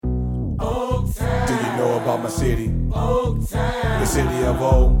Oaktown. Do you know about my city? Oaktown. The city of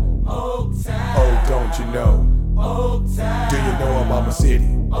O. Oaktown. Oh, don't you know? Oaktown. Do you know about my city?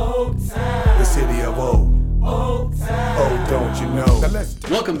 Oaktown. The city of O. Oaktown. Oh, don't you know?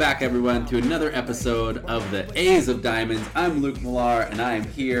 Welcome back, everyone, to another episode of the A's of Diamonds. I'm Luke Millar, and I am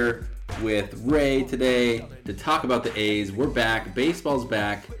here with Ray today to talk about the A's. We're back. Baseball's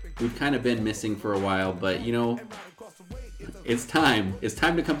back. We've kind of been missing for a while, but, you know, it's time. It's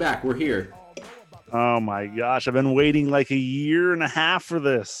time to come back. We're here. Oh, my gosh. I've been waiting like a year and a half for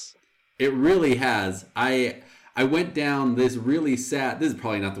this. It really has. I went down this really sad... This is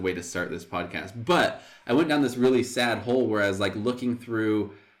probably not the way to start this podcast, but I went down this really sad hole where I was, like, looking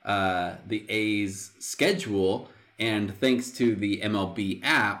through the A's schedule, and thanks to the MLB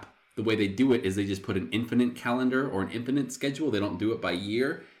app, the way they do it is they just put an infinite calendar or an infinite schedule. They don't do it by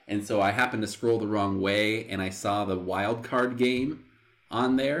year. And so I happened to scroll the wrong way, and I saw the wild card game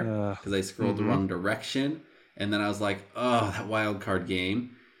on there because I scrolled the wrong direction. And then I was like, oh, that wild card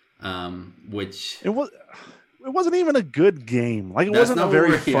game, which... It wasn't even a good game. Like, it wasn't a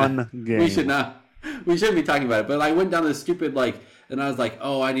very fun game. We shouldn't be talking about it. But I went down this stupid, and I was like,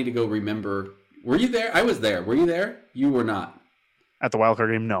 oh, I need to go remember. Were you there? I was there. Were you there? You were not. At the wild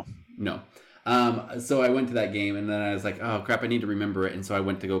card game? No. So I went to that game, and then I was like, oh, crap, I need to remember it. And so I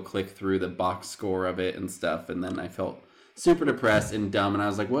went to go click through the box score of it and stuff. And then I felt super depressed and dumb. And I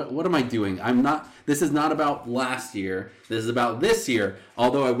was like, what am I doing? This is not about last year. This is about this year.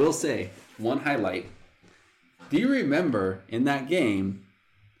 Although I will say, one highlight. Do you remember in that game,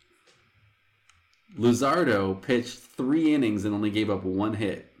 Luzardo pitched 3 innings and only gave up 1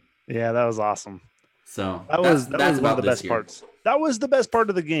 hit? Yeah, that was awesome. So that was one of the best parts. That was the best part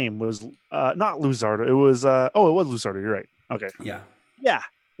of the game. Was not Luzardo. It was it was Luzardo. You're right. Okay. Yeah.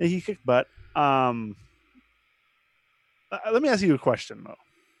 He kicked butt. Let me ask you a question though,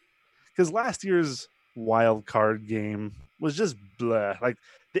 because last year's wild card game was just blah. Like,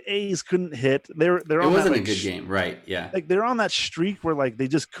 the A's couldn't hit. They're it on wasn't that, a good game, right? Yeah. Like, they're on that streak where, like, they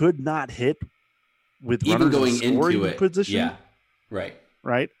just could not hit with even runners going in scoring into it. position. Yeah.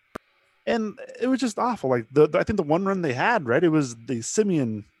 Right. And it was just awful. Like, I think the one run they had, right? It was the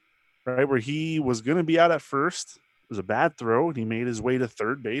Semien, right, where he was going to be out at first. It was a bad throw, and he made his way to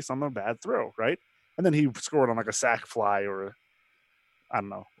third base on the bad throw, right? And then he scored on like a sac fly or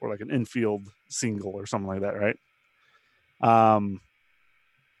like an infield single or something like that, right?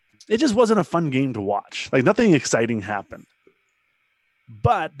 It just wasn't a fun game to watch. Like, nothing exciting happened.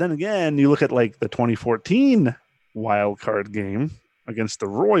 But then again, you look at like the 2014 wild card game against the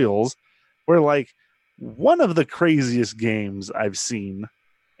Royals, where, like, one of the craziest games I've seen,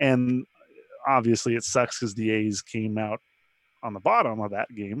 and obviously it sucks because the A's came out on the bottom of that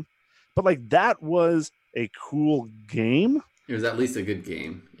game, but, like, that was a cool game. It was at least a good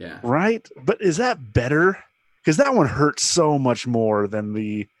game. Yeah. Right. But is that better? Because that one hurt so much more than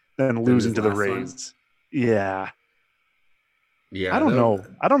losing to the Rays. One? Yeah. Yeah. I don't know.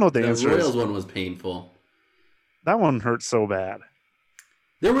 I don't know what the answer is. The Royals one was painful. That one hurt so bad.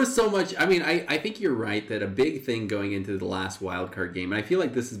 There was so much. I mean, I think you're right that a big thing going into the last wild card game, and I feel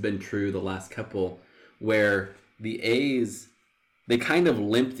like this has been true the last couple, where the A's, they kind of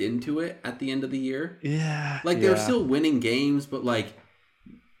limped into it at the end of the year. Yeah. Like, they were still winning games, but, like,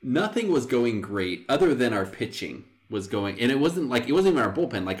 nothing was going great other than our pitching was going. And it wasn't even our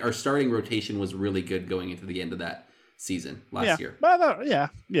bullpen. Like, our starting rotation was really good going into the end of that season last year. But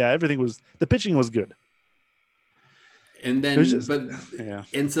everything was, the pitching was good. And then,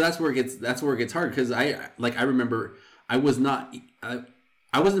 and so that's where it gets hard, because I remember I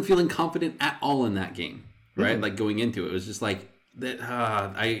wasn't feeling confident at all in that game, right? Mm-hmm. Like, going into it, it was just like that.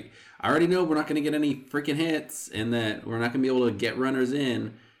 I already know we're not going to get any freaking hits, and that we're not going to be able to get runners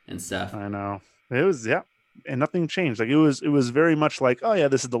in and stuff. I know it was, and nothing changed. Like, it was very much like, oh yeah,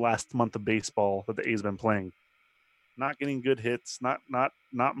 this is the last month of baseball that the A's been playing. Not getting good hits, not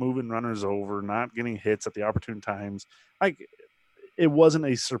moving runners over, not getting hits at the opportune times. Like, it wasn't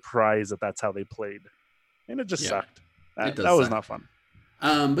a surprise that that's how they played, and it just sucked. That was not fun.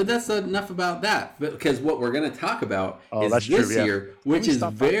 But that's enough about that, because what we're going to talk about is this year, which is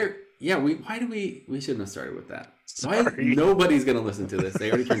very we shouldn't have started with that. Sorry. Why nobody's going to listen to this? They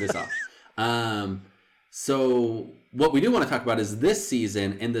already turned this off. So what we do want to talk about is this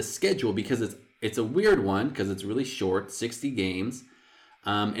season and the schedule, because it's a weird one because it's really short, 60 games.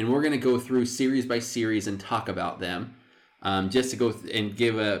 And we're going to go through series by series and talk about them, just to go and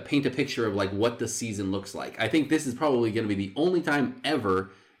paint a picture of, like, what the season looks like. I think this is probably going to be the only time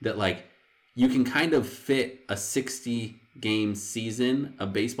ever that, like, you can kind of fit a 60 game season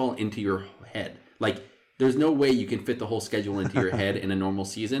of baseball into your head. Like, there's no way you can fit the whole schedule into your head in a normal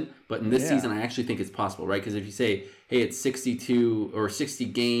season. But in this season, I actually think it's possible, right? Because if you say, hey, it's 62 or 60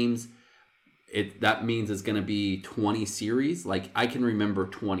 games, that means it's going to be 20 series. Like, I can remember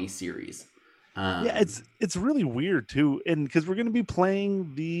 20 series. It's really weird too, and because we're going to be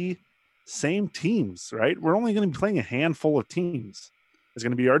playing the same teams, right? We're only going to be playing a handful of teams. It's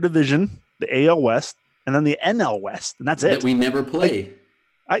going to be our division, the AL West, and then the NL West, and that's it. That we never play.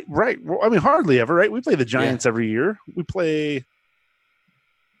 Well, I mean, hardly ever, right? We play the Giants every year. We play.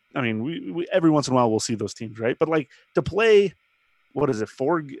 I mean, we every once in a while we'll see those teams, right? But like to play, what is it?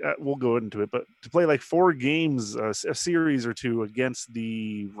 We'll go into it, but to play like 4 games, a series or two against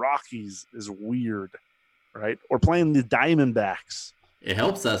the Rockies is weird, right? Or playing the Diamondbacks. It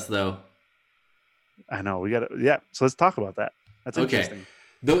helps us though. I know we got to. Yeah, so let's talk about that. That's interesting.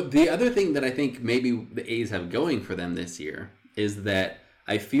 The other thing that I think maybe the A's have going for them this year is that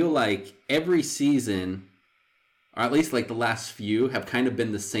I feel like every season, or at least like the last few, have kind of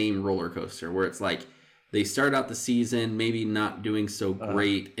been the same roller coaster where it's like they start out the season maybe not doing so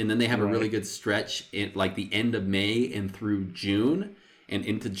great, and then they have a really good stretch in like the end of May and through June and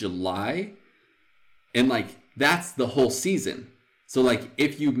into July, and like that's the whole season. So like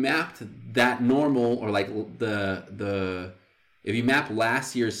if you mapped that normal, or like if you map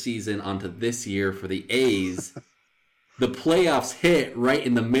last year's season onto this year for the A's, the playoffs hit right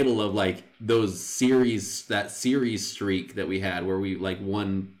in the middle of like that series streak that we had where we like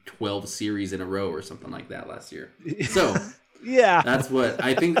won 12 series in a row or something like that last year. So yeah, that's what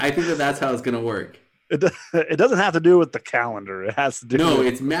I think that's how it's going to work. It doesn't have to do with the calendar. It has to do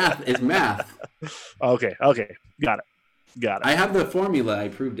it's math. It's math. Okay. Got it. I have the formula. I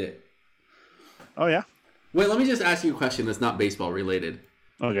proved it. Oh yeah. Wait, let me just ask you a question that's not baseball related.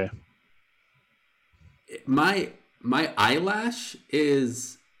 Okay. My eyelash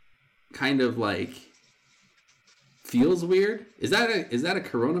is kind of like feels weird. Is that a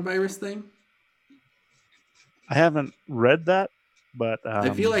coronavirus thing? I haven't read that, but I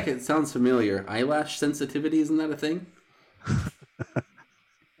feel like it sounds familiar. Eyelash sensitivity, isn't that a thing?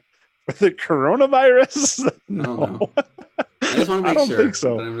 The coronavirus? No. I just want to make sure. I don't think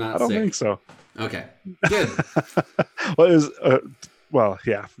so. That I'm not I don't sick. think so. Okay, good.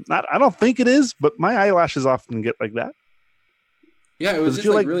 Yeah. I don't think it is, but my eyelashes often get like that. Yeah, it was just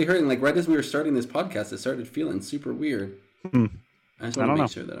like really hurting. Like right as we were starting this podcast, it started feeling super weird. I just want to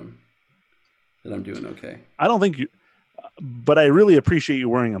make sure that I'm doing okay. I don't think you, but I really appreciate you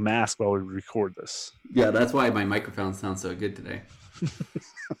wearing a mask while we record this. Yeah, that's why my microphone sounds so good today.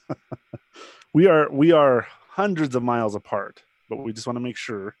 We are hundreds of miles apart, but we just want to make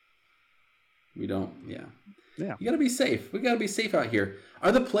sure we don't. Yeah. You gotta be safe. We gotta be safe out here.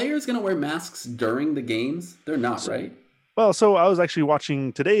 Are the players gonna wear masks during the games? They're not, right? Well, so I was actually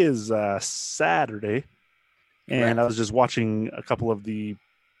watching. Today is Saturday, and I was just watching a couple of the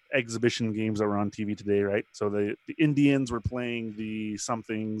exhibition games that were on TV today. Right, so the Indians were playing the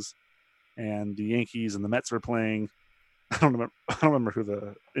somethings, and the Yankees and the Mets were playing. I don't remember who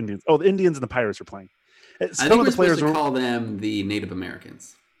the Indians. Oh, the Indians and the Pirates were playing. I think we're supposed to call them the Native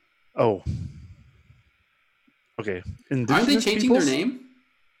Americans. Oh, okay. Aren't they changing their name?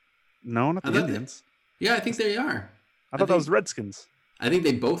 No, not the Indians. Yeah, I think they are. I thought that was Redskins. I think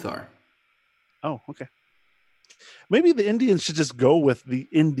they both are. Oh, okay. Maybe the Indians should just go with the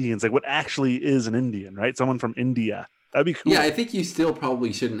Indians, like what actually is an Indian, right? Someone from India. That'd be cool. Yeah, I think you still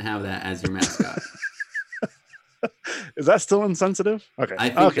probably shouldn't have that as your mascot. Is that still insensitive? Okay. I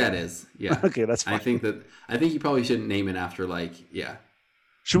think that is. Yeah. Okay, that's fine. I think you probably shouldn't name it after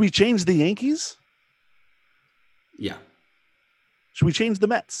Should we change the Yankees? Yeah. Should we change the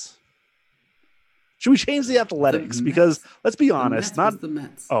Mets? Should we change the Athletics? Because let's be honest, not the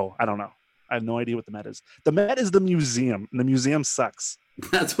Mets. Oh, I don't know. I have no idea what the Met is. The Met is the museum, and the museum sucks.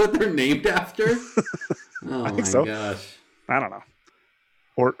 That's what they're named after? Oh I think so. Gosh. I don't know.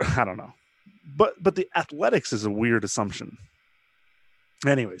 Or I don't know. But the Athletics is a weird assumption.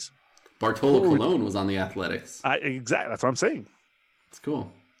 Anyways. Bartolo Colon was on the Athletics. Exactly. That's what I'm saying. It's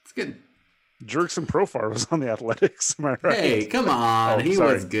cool. It's good. Jerkson Profar was on the Athletics. Am I right? Hey, come on. He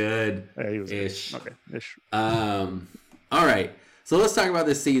was good. Yeah, he was ish. Good. Okay. Ish. All right. So let's talk about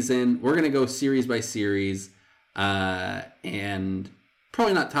this season. We're going to go series by series and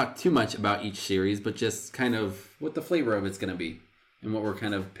probably not talk too much about each series, but just kind of what the flavor of it's going to be and what we're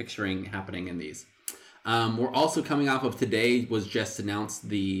kind of picturing happening in these. We're also coming off of today was just announced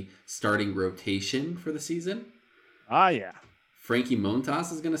the starting rotation for the season. Ah, yeah. Frankie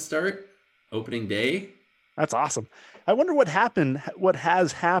Montas is going to start opening day. That's awesome. I wonder what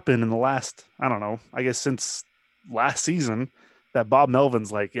has happened in the last, I don't know, I guess since last season that Bob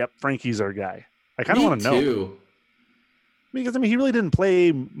Melvin's like, yep, Frankie's our guy. I kind of want to know. Too. Because, I mean, he really didn't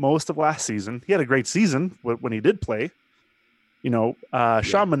play most of last season. He had a great season when he did play. Sean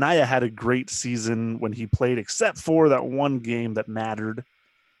Manaea had a great season when he played, except for that one game that mattered,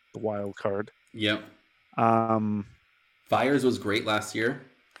 the wild card. Yep. Fiers was great last year.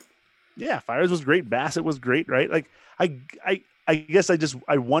 Yeah, Fiers was great. Bassett was great, right? Like, I guess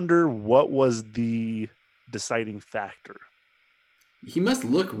I wonder what was the deciding factor. He must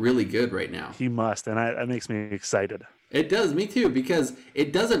look really good right now. He must, and that makes me excited. It does, me too, because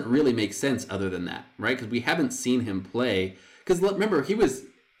it doesn't really make sense other than that, right? Because we haven't seen him play. Because remember, he was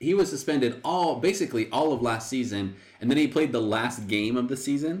suspended basically all of last season, and then he played the last game of the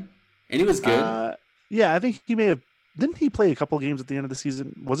season, and he was good. Yeah, I think he may have. Didn't he play a couple games at the end of the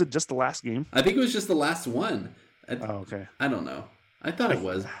season? Was it just the last game? I think it was just the last one. Okay. I don't know. I thought it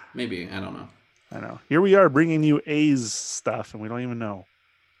was. Maybe. I don't know. I know. Here we are bringing you A's stuff, and we don't even know.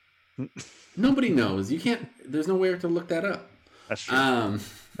 Nobody knows. You can't. There's nowhere to look that up. That's true.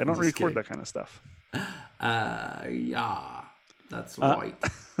 They don't record that kind of stuff. Yeah, that's right.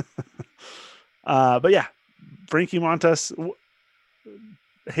 But yeah, Frankie Montas,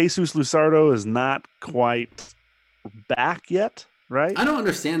 Jesus Luzardo is not quite back yet, right? I don't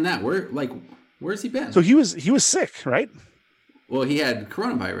understand that. Where's he been? So he was sick, right? Well, he had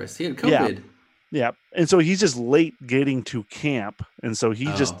coronavirus. He had COVID. Yeah. And so he's just late getting to camp. And so he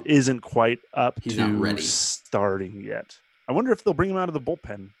just isn't quite up He's to not ready. Starting yet. I wonder if they'll bring him out of the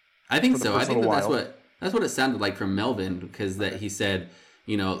bullpen. I think so. I think that's what it sounded like from Melvin, because that he said,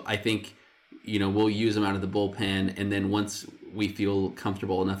 I think, we'll use him out of the bullpen. And then once we feel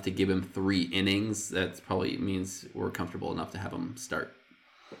comfortable enough to give him 3 innings, that probably means we're comfortable enough to have him start.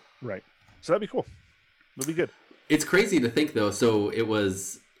 Right. So that'd be cool. That'd be good. It's crazy to think, though. So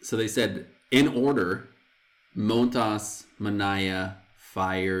they said in order: Montas, Manaea,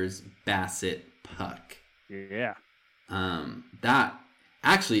 Fiers, Bassett, Puck. Yeah. That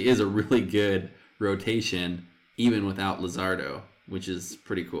actually is a really good rotation, even without Luzardo, which is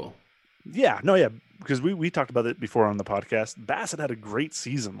pretty cool. Yeah. No, yeah. Because we talked about it before on the podcast. Bassett had a great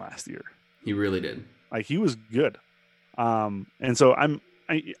season last year. He really did. Like, he was good. And so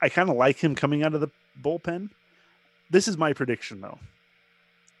I kind of like him coming out of the bullpen. This is my prediction, though.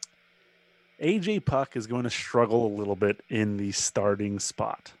 AJ Puck is going to struggle a little bit in the starting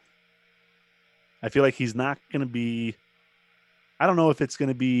spot. I feel like he's not going to be. I don't know if it's going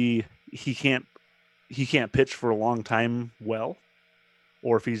to be he can't pitch for a long time well,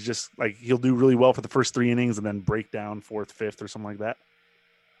 or if he's just like he'll do really well for the first 3 innings and then break down 4th, 5th, or something like that,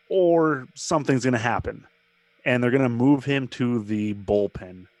 or something's going to happen, and they're going to move him to the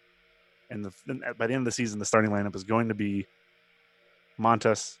bullpen. And by the end of the season, the starting lineup is going to be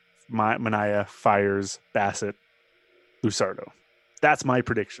Montas, Manaea, Fiers, Bassett, Luzardo. That's my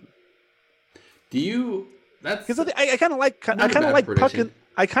prediction. Do you? That's because I kind of like Puck. I kind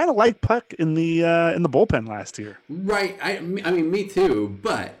of like Puck in the bullpen last year. Right. I mean, me too.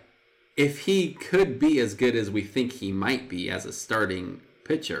 But if he could be as good as we think he might be as a starting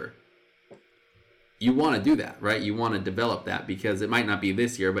pitcher, you want to do that, right? You want to develop that, because it might not be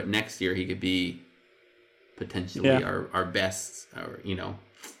this year, but next year he could be potentially our best, or I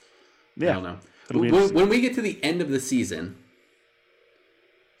don't know. When we get to the end of the season,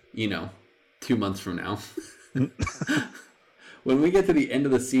 2 months from now, when we get to the end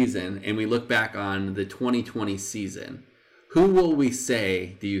of the season and we look back on the 2020 season, who will we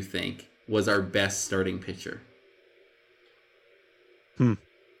say, do you think, was our best starting pitcher?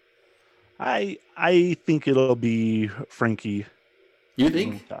 I think it'll be Frankie. You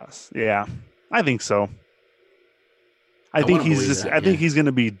think? Yeah, I think so. I think he's going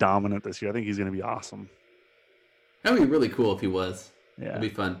to be dominant this year. I think he's going to be awesome. That would be really cool if he was. Yeah, it'd be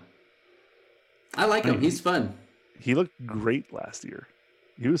fun. I like him. He's fun. He looked great last year.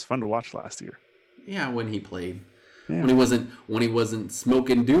 He was fun to watch last year. Yeah, when he played. Yeah. When he wasn't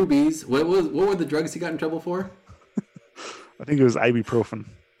smoking doobies. What were the drugs he got in trouble for? I think it was ibuprofen.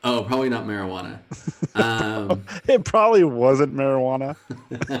 Oh, probably not marijuana. It probably wasn't marijuana,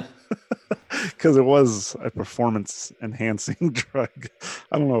 because it was a performance-enhancing drug.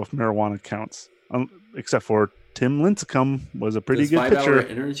 I don't know if marijuana counts, except for Tim Lincecum was a pretty good pitcher.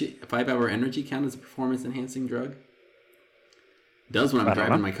 5-hour energy count as a performance-enhancing drug? It does when I'm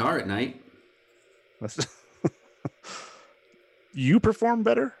driving my car at night. You perform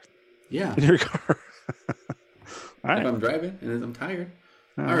better? Yeah. In your car? All right. If I'm driving and I'm tired.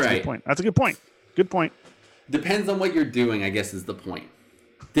 All right. That's a good point. Good point. Depends on what you're doing, I guess, is the point.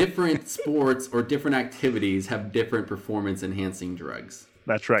 Different sports or different activities have different performance-enhancing drugs.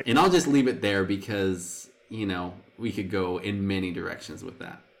 That's right. And I'll just leave it there because, we could go in many directions with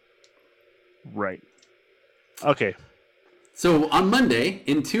that. Right. Okay. So on Monday,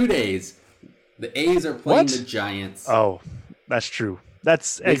 in 2 days, the A's are playing What? the Giants. Oh, that's true.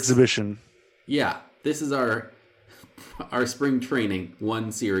 That's exhibition. Yeah, this is our spring training,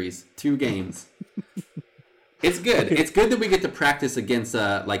 1 series, 2 games. It's good. Okay. It's good that we get to practice against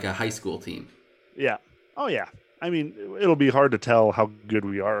like a high school team. Yeah. Oh, yeah. I mean, it'll be hard to tell how good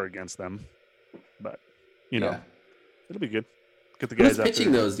we are against them, but you know, Yeah. it'll be good. Get the Who's guys out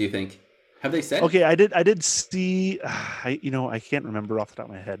pitching there. those, do you think? Have they said? Okay, I did see. I can't remember off the top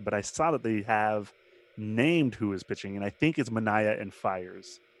of my head, but I saw that they have named who is pitching, and I think it's Mania and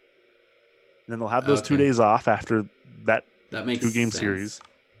Fires. And then they'll have those 2 Okay. days off after that That makes 2-game sense. series,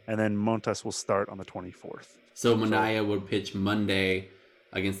 and then Montas will start on the 24th. So Mania would pitch Monday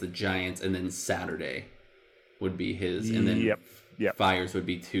against the Giants, and then Saturday would be his, and then Yep. Fires would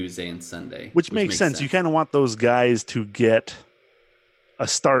be Tuesday and Sunday. Which makes sense. You kind of want those guys to get a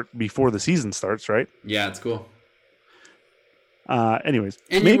start before the season starts, right? Yeah, it's cool. Anyways,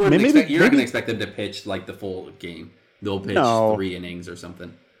 And you wouldn't expect, you're not going to expect them to pitch like the full game. They'll pitch 3 innings or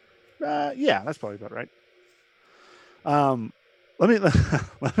something. Yeah, that's probably about right. Let me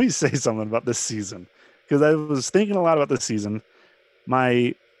let me say something about this season, because I was thinking a lot about this season.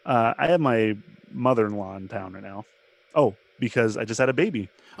 I have my mother-in-law in town right now. Oh, because I just had a baby.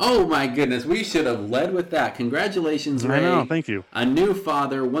 Oh my goodness, we should have led with that. Congratulations, Ray. I know, thank you. A new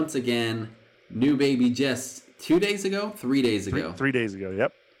father once again. New baby just 2 days ago, 3 days ago. 3 days ago.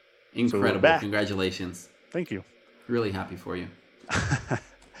 Yep. Incredible. back. Congratulations. Thank you. Really happy for you.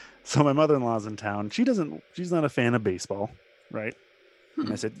 So my mother-in-law's in town. She's not a fan of baseball, right?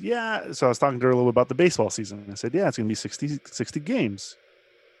 And I said, yeah. So I was talking to her a little bit about the baseball season. I said, yeah, it's going to be 60 games.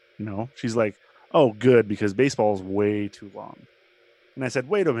 You know, she's like, oh, good, because baseball is way too long. And I said,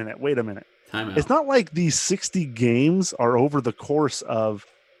 wait a minute. Time out. It's not like these 60 games are over the course of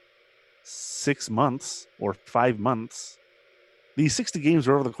 6 months or 5 months. These 60 games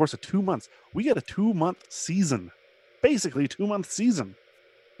are over the course of 2 months. We get a 2-month season, basically 2-month season,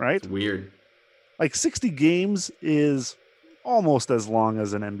 right? It's weird. Like 60 games is almost as long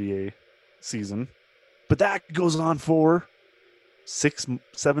as an NBA season, but that goes on for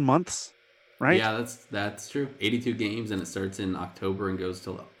 6-7 months, right? Yeah, that's true. 82 games, and it starts in October and goes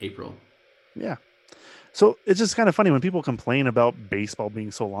till April. Yeah. So it's just kind of funny when people complain about baseball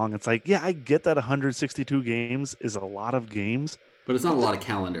being so long. It's like, yeah, I get that 162 games is a lot of games, but it's not a lot of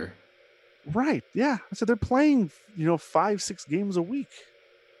calendar. Right. Yeah. So they're playing, 5-6 games a week.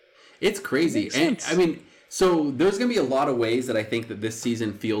 It's crazy. And I mean, so there's going to be a lot of ways that I think that this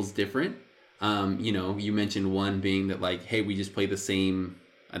season feels different. You mentioned one being that like, hey, we just play the same,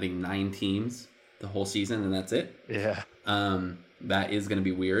 I think 9 teams the whole season and that's it. Yeah. That is going to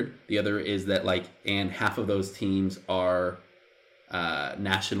be weird. The other is that and half of those teams are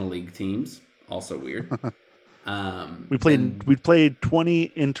National League teams. Also weird. We played 20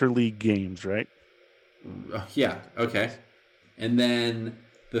 interleague games, right? Yeah. Okay. And then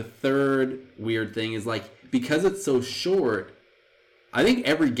the third weird thing is because it's so short, I think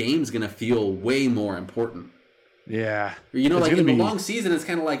every game's going to feel way more important. Yeah. In the long season, it's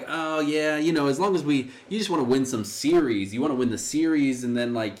kind of like, oh, yeah, as long as you just want to win some series. You want to win the series, and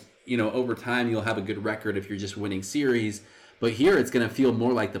then, over time, you'll have a good record if you're just winning series. But here, it's going to feel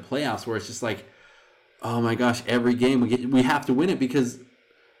more like the playoffs, where it's just like, oh, my gosh, every game, we have to win it because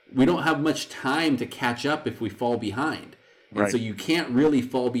we don't have much time to catch up if we fall behind. And so you can't really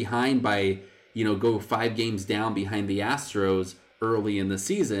fall behind by, go 5 games down behind the Astros early in the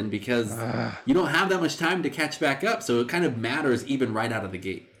season because you don't have that much time to catch back up. So it kind of matters even right out of the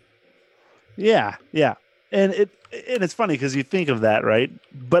gate. Yeah. Yeah. And it's funny because you think of that, right?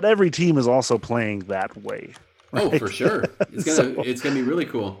 But every team is also playing that way. Right? Oh, for sure. It's gonna be really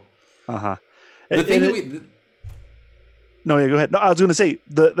cool. Uh-huh. The thing No, yeah, go ahead. No, I was going to say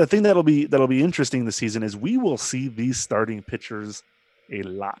the thing that'll be interesting this season is we will see these starting pitchers a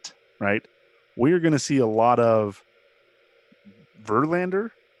lot, right? We're going to see a lot of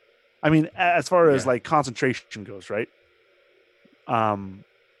Verlander. I mean, as far as concentration goes, right?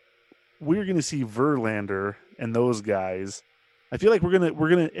 We're going to see Verlander and those guys. I feel like we're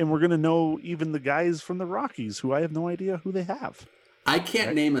gonna know even the guys from the Rockies who I have no idea who they have. I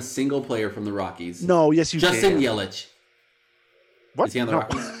can't name a single player from the Rockies. No, yes, you Justin can. Yelich. What? Is he on the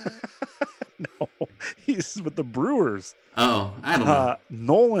Rockies? No, he's with the Brewers. Oh, I don't know.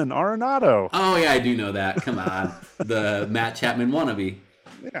 Nolan Arenado. Oh, yeah, I do know that. Come on. The Matt Chapman wannabe.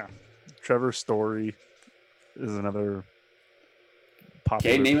 Yeah. Trevor Story is another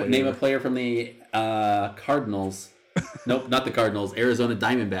popular Okay, player. name a player from the Cardinals. Nope, not the Cardinals. Arizona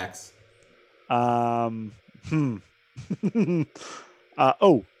Diamondbacks.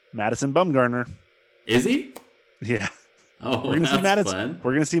 Madison Bumgarner. Is he? Yeah. Oh, We're gonna see that's Madison. fun.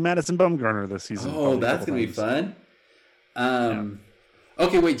 We're gonna see Madison Bumgarner this season. Oh, that's gonna be fun.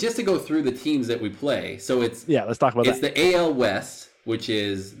 Okay, wait. Just to go through the teams that we play. So it's let's talk about it's that. the AL West, which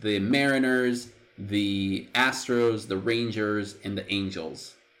is the Mariners, the Astros, the Rangers, and the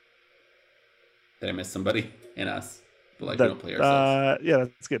Angels. Did I miss somebody? And us. But like we don't play ourselves. Yeah,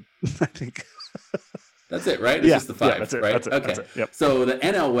 that's good. I think. That's it, right? It's just the 5, that's it, right? That's it, okay. That's it, yep. So the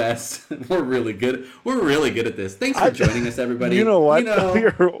NL West, we're really good. We're really good at this. Thanks for joining us, everybody. You know what?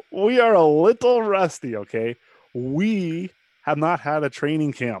 We are a little rusty, okay? We have not had a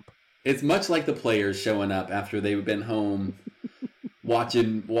training camp. It's much like the players showing up after they've been home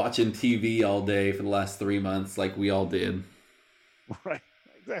watching TV all day for the last 3 months, like we all did. Right,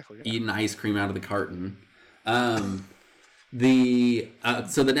 exactly. Yeah. Eating ice cream out of the carton. So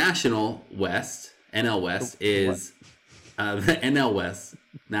the National West, NL West, is the NL West,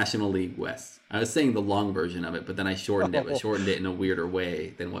 National League West. I was saying the long version of it, but then I shortened it, but shortened it in a weirder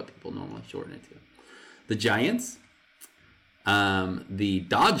way than what people normally shorten it to. The Giants, the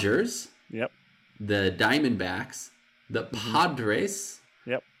Dodgers, Yep. the Diamondbacks, the Padres,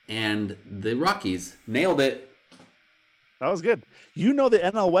 Yep. and the Rockies. Nailed it. That was good. You know the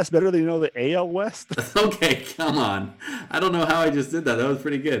NL West better than you know the AL West. Okay, come on. I don't know how I just did that. That was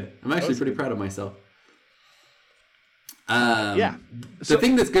pretty good. I'm actually pretty proud of myself. Yeah. The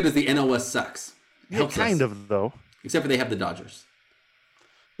thing that's good is the NL West sucks. Yeah, kind of, though. Except for they have the Dodgers.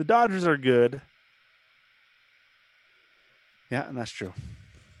 The Dodgers are good. Yeah, and that's true.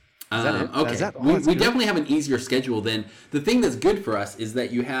 Is that it? Okay. Is that all we that's good? definitely have an easier schedule than the thing that's good for us is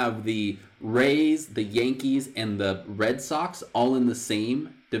that you have the Rays, the Yankees, and the Red Sox all in the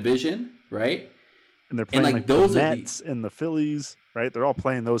same division, right? And they're playing like like those the are the- Mets and the Phillies, right? They're all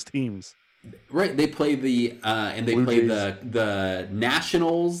playing those teams. Right. They play the and they Blue play Jays. the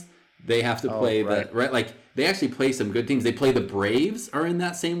Nationals. They have to play right. the right. Like they actually play some good teams. They play the Braves are in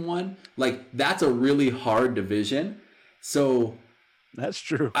that same one. Like that's a really hard division. So That's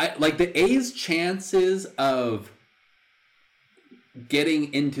true. I like the A's chances of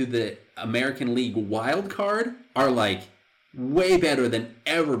getting into the American League wild card are like way better than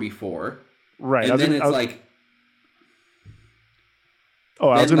ever before. Right. And then it's like I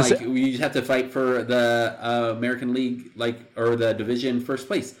was then going to like say. we just have to fight for the American League or the division first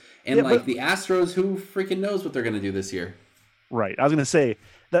place. And Yeah, like but- the Astros, who freaking knows what they're going to do this year? Right. I was going to say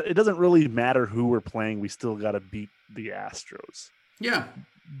that it doesn't really matter who we're playing. We still got to beat the Astros. Yeah,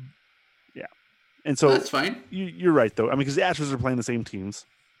 And so that's fine. you're right, though. I mean, because the Astros are playing the same teams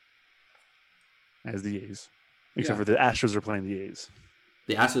as the A's, except Yeah. for the Astros are playing the A's.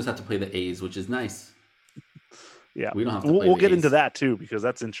 The Astros have to play the A's, which is nice. Yeah. We don't have to play We'll the get A's. into that, too, because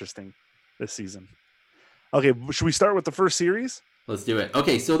that's interesting this season. Okay. Should we start with the first series? Let's do it.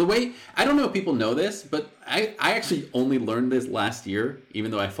 Okay, so the way I don't know if people know this, but I actually only learned this last year, even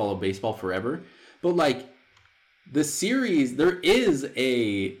though I follow baseball forever. But like the series, there is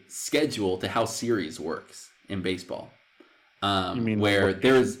a schedule to how series works in baseball. You mean where what?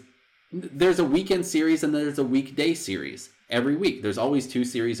 there's a weekend series and there's a weekday series every week. There's always 2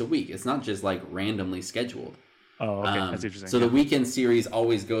 series a week. It's not just like randomly scheduled. Oh, okay. That's interesting. So the weekend series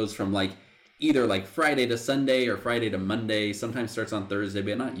always goes from like either like Friday to Sunday or Friday to Monday. Sometimes starts on Thursday,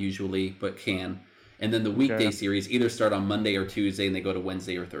 but not usually, but can. And then the weekday series either start on Monday or Tuesday and they go to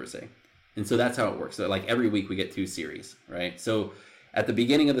Wednesday or Thursday. And so that's how it works. So like every week we get 2 series, right? So at the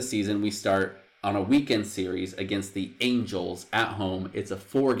beginning of the season, we start on a weekend series against the Angels at home. It's a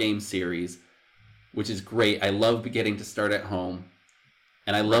 4-game series, which is great. I love getting to start at home.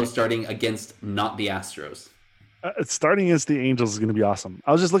 And I love starting against not the Astros. Starting against the Angels is going to be awesome.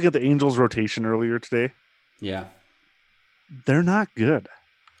 I was just looking at the Angels rotation earlier today. Yeah. They're not good.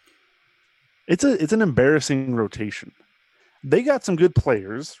 It's an embarrassing rotation. They got some good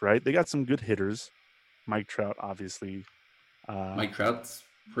players, right? They got some good hitters. Mike Trout, obviously. Mike Trout's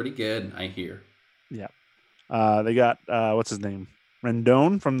pretty good, I hear. Yeah. They got what's his name?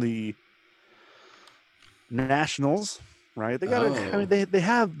 Rendon from the Nationals, right? They got I mean they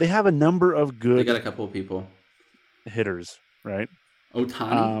have a number of They good got a couple of people. hitters, right?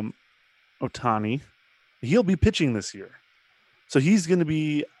 Otani. Otani. He'll be pitching this year. So he's going to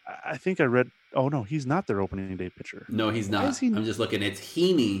be, I think I read, oh no, he's not their opening day pitcher. No, he's Why not. is he- I'm just looking. It's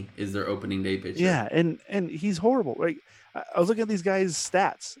Heaney is their opening day pitcher. Yeah, and he's horrible. Like I was looking at these guys'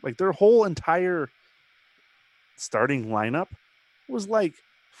 stats. Like their whole entire starting lineup was like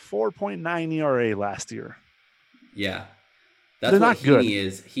 4.9 ERA last year. Yeah. That's They're what not Heaney good.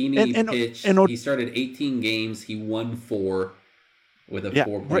 is. Heaney And- pitched. and he started 18 games. He won 4 with a Yeah,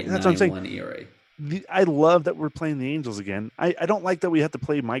 4.91 right, that's what I'm saying. ERA. I love that we're playing the Angels again. I don't like that we have to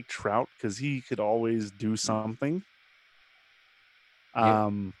play Mike Trout because he could always do something. Yeah.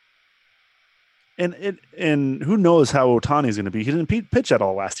 And who knows how Ohtani is going to be? He didn't pitch at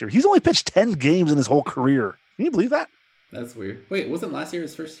all last year. He's only pitched 10 games in his whole career. Can you believe that? That's weird. Wait, wasn't last year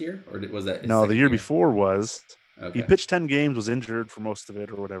his first year, or was that? His No, the second year before was. Okay. He pitched 10 games, was injured for most of it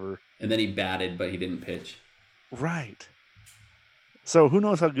or whatever. And then he batted, but he didn't pitch. Right. So who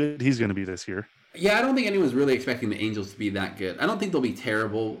knows how good he's going to be this year? Yeah, I don't think anyone's really expecting the Angels to be that good. I don't think they'll be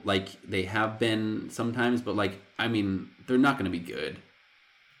terrible like they have been sometimes, but I mean, they're not going to be good.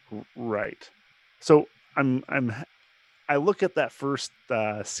 Right. So I look at that first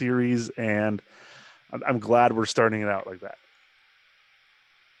series and I'm glad we're starting it out like that.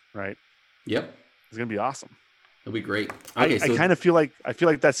 Right. Yep. It's going to be awesome. It'll be great. Okay, I kind of feel like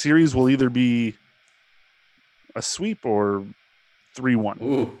that series will either be a sweep or 3-1.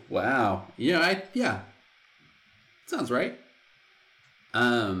 Ooh, wow. Yeah. Sounds right.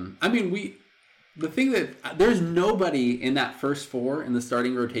 I mean, the thing that there's nobody in that first four in the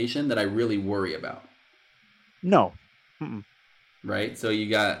starting rotation that I really worry about. No. Mm-mm. Right? So you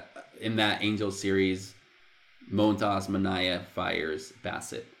got in that Angels series, Montas, Minaya, Fires,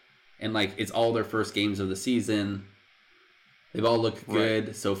 Bassett. And it's all their first games of the season. They've all looked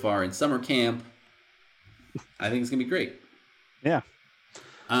good so far in summer camp. I think it's going to be great. Yeah.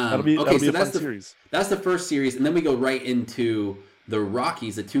 That'll be a fun series. That's the first series. And then we go right into the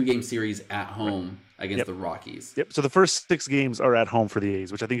Rockies, a 2-game series at home against the Rockies. Yep. So the first 6 games are at home for the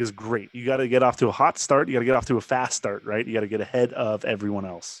A's, which I think is great. You got to get off to a hot start. You got to get off to a fast start, right? You got to get ahead of everyone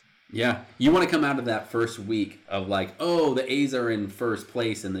else. Yeah. You want to come out of that first week of the A's are in first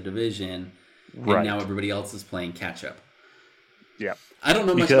place in the division. And now everybody else is playing catch up. Yeah. I don't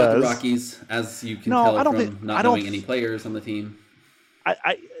know much about the Rockies, as you can tell from not knowing any players on the team.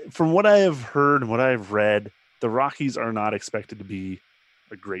 I from what I have heard and what I've read, the Rockies are not expected to be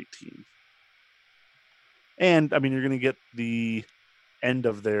a great team. And I mean, you're going to get the end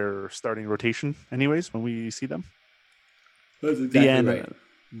of their starting rotation anyways when we see them. That's exactly right.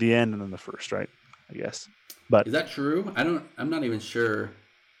 The end and then the first, right? I guess. But is that true? I'm not even sure.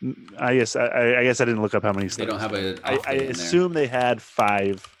 I guess I didn't look up how many. They don't have a. I assume they had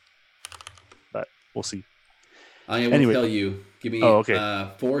 5, but we'll see. I will tell you. Give me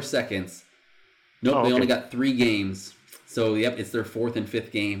 4 seconds. Nope, they only got 3 games. So it's their 4th and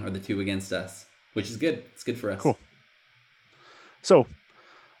 5th game are the 2 against us, which is good. It's good for us. Cool. So,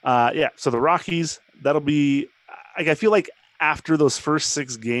 so the Rockies, that'll be. I feel like after those first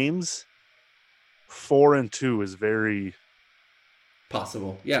 6 games, 4-2 is very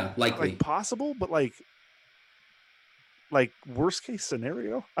possible. Yeah, likely. Possible, but worst case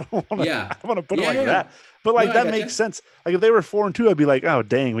scenario. I don't want to put it that, but that makes sense. If they were 4-2, I'd be like, oh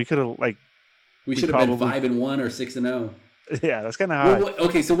dang, we could have we should have been 5-1 or 6-0. Yeah, that's kind of how.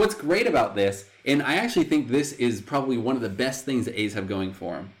 Okay, so what's great about this, and I actually think this is probably one of the best things the A's have going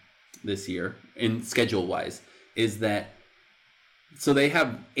for them this year, in schedule wise, is that. So they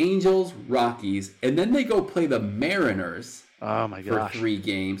have Angels, Rockies, and then they go play the Mariners. Oh my gosh! For 3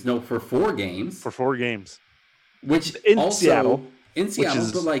 games? No, for 4 games. For 4 games. Which in also, Seattle. But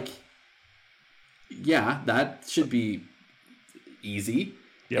that should be easy.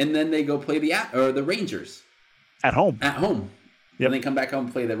 Yep. And then they go play the Rangers at home. Yep. And they come back home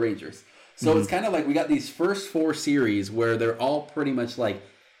and play the Rangers. So it's kind of we got these first 4 series where they're all pretty much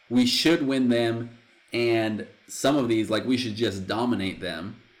we should win them, and some of these we should just dominate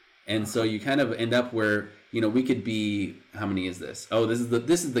them. And so you kind of end up where we could be. How many is this? Oh, this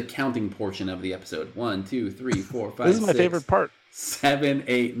is the counting portion of the episode. 1, 2, 3, 4, 5. This is my favorite part. 7,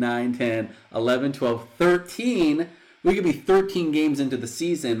 8, 9, 10, 11, 12, 13. We could be 13 games into the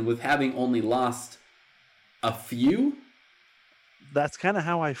season with having only lost a few. That's kind of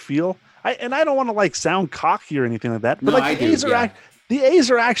how I feel. I don't want to sound cocky or anything like that. But the A's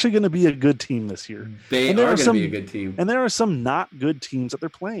are actually going to be a good team this year. They are going to be a good team. And there are some not good teams that they're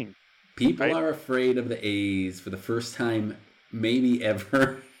playing. People are afraid of the A's for the first time, maybe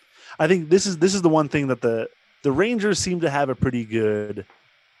ever. I think this is the one thing that the Rangers seem to have a pretty good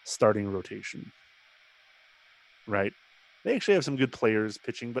starting rotation. Right? They actually have some good players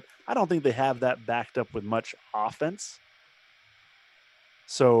pitching, but I don't think they have that backed up with much offense.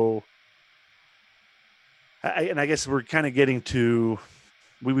 So, I guess we're kind of getting to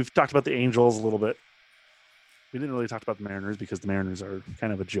we've talked about the Angels a little bit. We didn't really talk about the Mariners because the Mariners are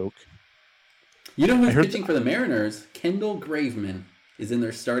kind of a joke. You know who's pitching for the Mariners? Kendall Graveman is in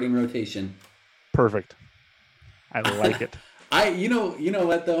their starting rotation. Perfect. I like it. You know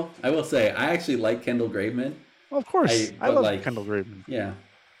what though? I will say I actually like Kendall Graveman. Well, of course, I love Kendall Graveman. Yeah,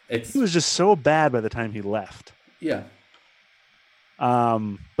 It's He was just so bad by the time he left. yeah.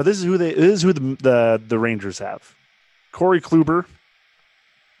 But this is who the Rangers have. Corey Kluber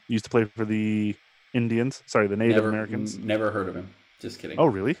used to play for the Indians. Sorry, the Native Americans. Never heard of him. Just kidding. Oh,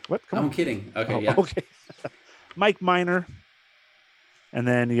 really? What? Come I'm on. kidding. Okay, Oh, yeah. Okay. Mike Minor. And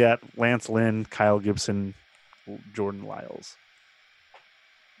then you got Lance Lynn, Kyle Gibson, Jordan Lyles.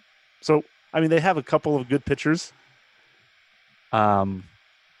 So, I mean, they have a couple of good pitchers.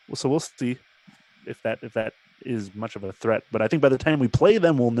 So we'll see if that is much of a threat. But I think by the time we play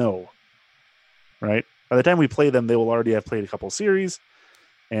them, we'll know. Right? By the time we play them, they will already have played a couple series,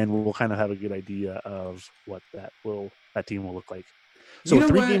 and we'll kind of have a good idea of what that team will look like. So You know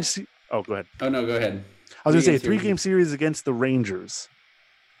 3 what? games. Oh, go ahead. Oh no, go ahead. I was going to say 3-game 3-game series against the Rangers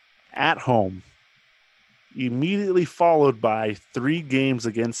at home, immediately followed by 3 games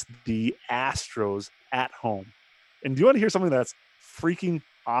against the Astros at home. And do you want to hear something that's freaking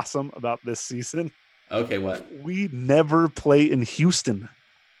awesome about this season? Okay, what? We never play in Houston.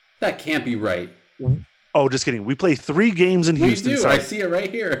 That can't be right. Oh, just kidding. We play 3 games in Houston. We do. Sorry. I see it right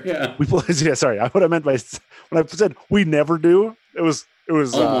here. Yeah. We play. Yeah, sorry. What I meant by when I said we never do, it was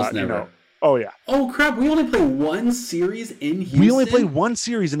Almost never. Oh yeah. Oh crap! We only play one series in Houston. We only play 1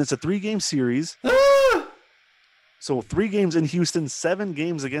 series, and it's a 3-game series. Ah! So 3 games in Houston, 7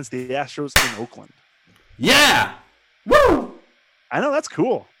 games against the Astros in Oakland. Yeah. Woo! I know, that's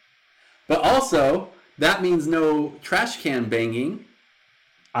cool. But also, that means no trash can banging.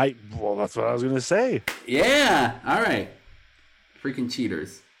 Well, that's what I was gonna say. Yeah. All right. Freaking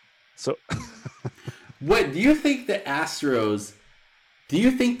cheaters. So What do you think the Astros? Do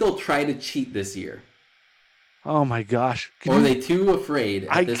you think they'll try to cheat this year, oh my gosh. or are they too afraid?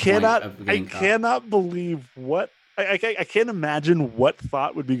 At this point of I getting caught? cannot believe what I can't imagine what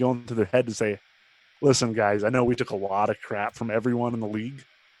thought would be going through their head to say, listen, guys, I know we took a lot of crap from everyone in the league,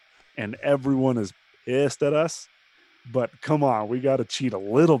 and everyone is pissed at us, but come on, we got to cheat a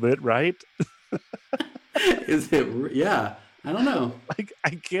little bit, right? Is it? Yeah. I don't know. Like, I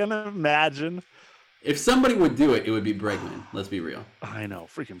can't imagine. If somebody would do it, it would be Bregman. Let's be real. I know,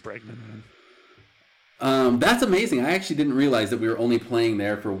 freaking Bregman, man. That's amazing. I actually didn't realize that we were only playing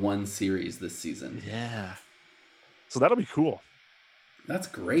there for 1 series this season. Yeah. So that'll be cool. That's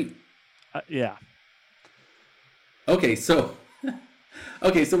great. Yeah. Okay, so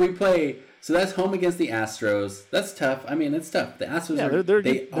we play. So that's home against the Astros. That's tough. I mean, it's tough. The Astros are they're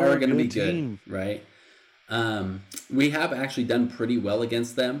going to be good, team. right? We have actually done pretty well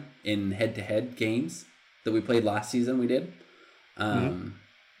against them in head-to-head games that we played last season. We did.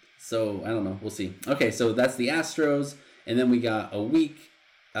 So I don't know. We'll see. Okay, so that's the Astros, and then we got a week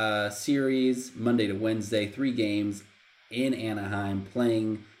series, Monday to Wednesday, 3 games in Anaheim,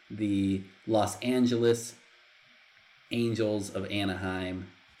 playing the Los Angeles Angels of Anaheim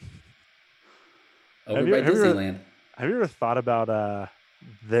over by Disneyland. Have you ever thought about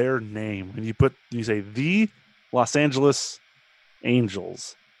their name? When you say the Los Angeles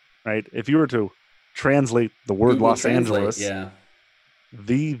Angels, right? If you were to translate the word Google Los Translate, Angeles, yeah,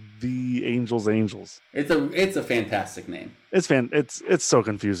 the Angels. it's a fantastic name. It's so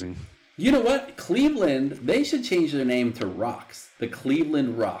confusing. You know what? Cleveland, they should change their name to Rocks. The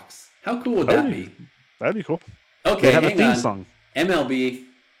Cleveland Rocks. How cool would that be? That'd be cool. Okay, They have a hang theme on. song MLB.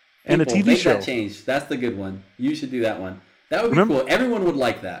 and a People, TV make show. that change. That's the good one. You should do that one. That would be Remember- cool. Everyone would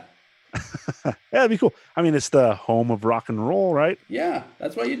like that. Yeah, that'd be cool. I mean, it's the home of rock and roll, right? Yeah,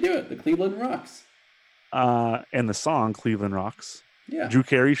 that's why you do it. The Cleveland Rocks. And the song Cleveland Rocks, Yeah, Drew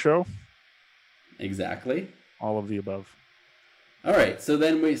Carey Show, exactly. all of the above. All right, so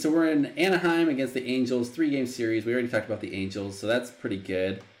we're in Anaheim against the Angels, 3-game series. We already talked about the Angels, so that's pretty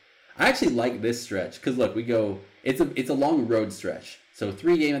good. I actually like this stretch because look, we go. It's a long road stretch. So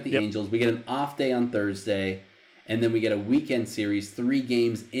 3-game at the Yep. Angels. We get an off day on Thursday, and then we get a weekend series, 3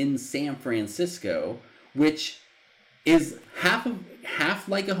 games in San Francisco, which is half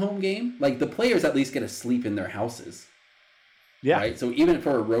like a home game. Like the players at least get to sleep in their houses. Yeah. Right. So even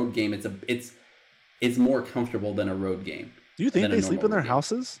for a road game, it's more comfortable than a road game. Do you think than a they sleep normal in their road game.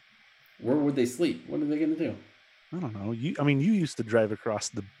 houses? Where would they sleep? What are they going to do? I don't know. You used to drive across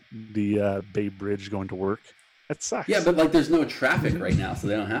the Bay Bridge going to work. That sucks. Yeah, but like there's no traffic right now, so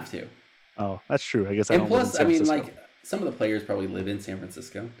they don't have to. Oh, that's true. I guess I And don't live in plus, I San mean, Francisco. like some of the players probably live in San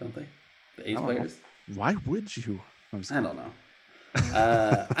Francisco, don't they? The A's I don't know. players. Why would you? I'm just- I don't know.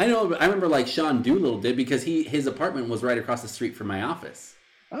 I know. I remember like Sean Doolittle did because his apartment was right across the street from my office.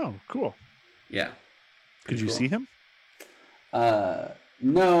 Oh, cool. Yeah. Could you Cool. see him?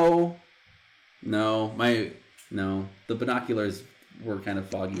 No. The binoculars were kind of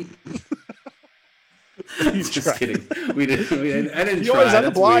foggy. Just kidding. We didn't. I didn't. You try. always have the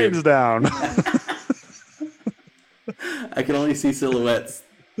That's blinds weird. down. I can only see silhouettes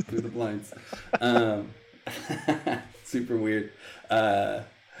through the blinds. Super weird. So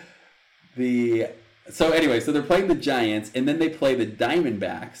they're playing the Giants, and then they play the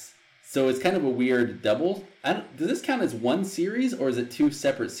Diamondbacks. So it's kind of a weird double. Does this count as one series, or is it two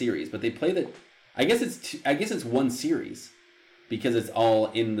separate series? But they play the. I guess it's one series because it's all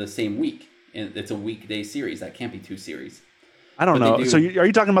in the same week, and it's a weekday series. That can't be two series. I don't But know. they So do- are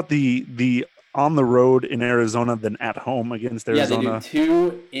you talking about the on the road in Arizona, then at home against Arizona? Yeah, they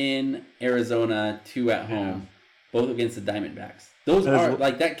do 2 in Arizona, 2 at home, both against the Diamondbacks. Those That is are what-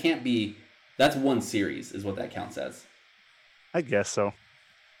 like that can't be. That's one series, is what that counts as. I guess so.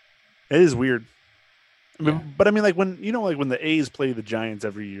 It is weird. I mean, Yeah. But I mean, like when the A's play the Giants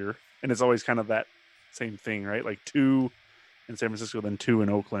every year, and it's always kind of that same thing, right? Like 2 in San Francisco, then 2 in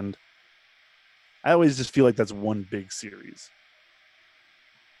Oakland. I always just feel like that's one big series,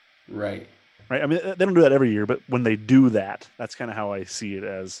 Right. right? I mean, they don't do that every year, but when they do that, that's kind of how I see it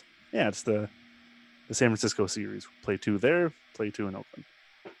as. Yeah, it's the San Francisco series. Play 2 there, play 2 in Oakland.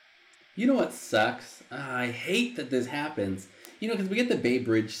 You know what sucks? I hate that this happens. Because we get the Bay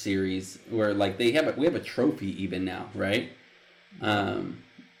Bridge series where like we have a trophy even now, right?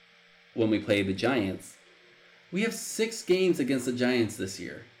 When we play the Giants, we have 6 games against the Giants this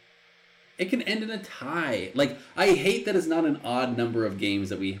year. It can end in a tie. Like, I hate that it's not an odd number of games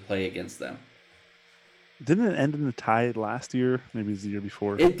that we play against them. Didn't it end in a tie last year? Maybe it was the year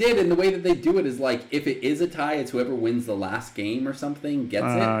before. It did, and the way that they do it is like, if it is a tie, it's whoever wins the last game or something gets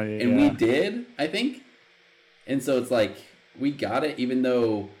it. And we yeah. did, I think. And so it's like, we got it, even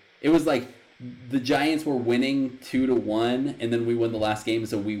though it was like the Giants were winning 2-1, and then we won the last game,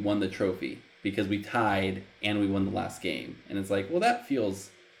 so we won the trophy because we tied and we won the last game. And it's like, well, that feels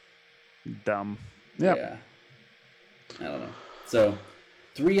Dumb. Yep. yeah. I don't know. So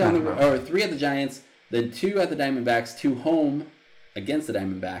 3 at the Giants, then 2 at the Diamondbacks, 2 home against the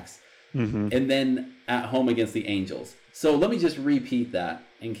Diamondbacks, and then at home against the Angels. So let me just repeat that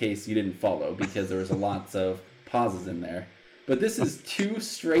in case you didn't follow, because there was lots of pauses in there. But this is 2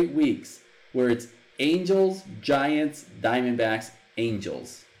 straight weeks where it's Angels, Giants, Diamondbacks,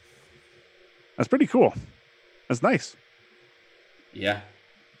 Angels. That's pretty cool. That's nice. Yeah.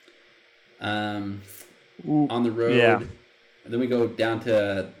 Ooh, On the road. yeah. Then we go down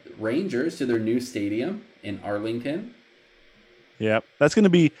to Rangers, to their new stadium in Arlington. Yeah, that's going to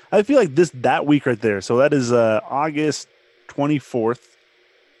be. I feel like that week right there. So that is August 24th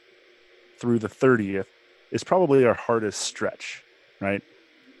through the 30th is probably our hardest stretch, right?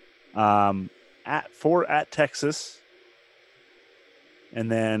 At Texas,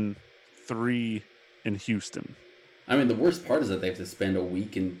 and then 3 in Houston. I mean, the worst part is that they have to spend a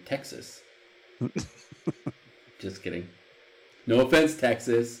week in Texas. Just kidding. No offense,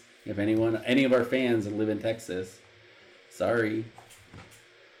 Texas. If any of our fans live in Texas, sorry.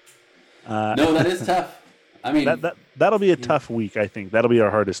 No, that is tough. I mean, That'll be a tough week. I think that'll be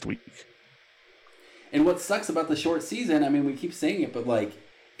our hardest week. and what sucks about the short season, I mean, we keep saying it, but like,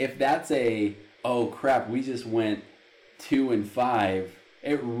 if that's oh crap, we just went 2-5,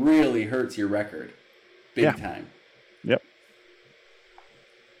 it really hurts your record, big time. Yep.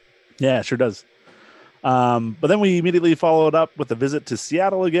 Yeah, it sure does. But then we immediately followed up with a visit to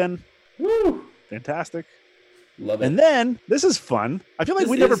Seattle again. Woo! Fantastic. Love it. And then this is fun. I feel like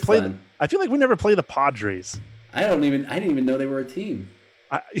This we never is played. fun. I feel like we never play the Padres. I didn't even know they were a team.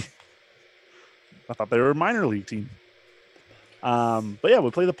 I thought they were a minor league team. But yeah, we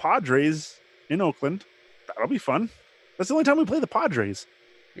play the Padres in Oakland. That'll be fun. That's the only time we play the Padres.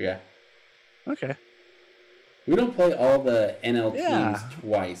 Yeah. Okay. We don't play all the NL teams Yeah.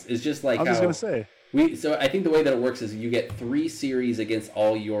 twice. It's just like I was how just gonna say. so I think the way that it works is you get 3 series against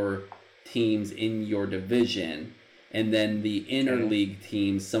all your teams in your division, and then the interleague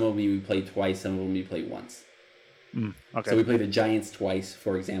teams, some of them we play twice, some of them we play once. Okay. So we play the Giants twice,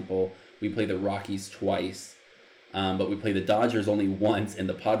 for example. We play the Rockies twice, but we play the Dodgers only once and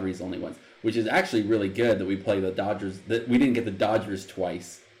the Padres only once, which is actually really good that we play the Dodgers. That we didn't get the Dodgers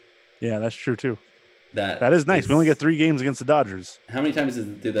twice. Yeah, that's true too. That That is nice. We only get 3 games against the Dodgers. How many times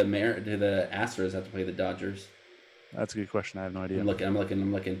do the Astros have to play the Dodgers? That's a good question. I have no idea. I'm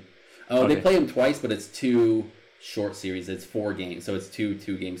looking. Oh, Okay. they play them twice, but it's 2 short series. It's 4 games, so it's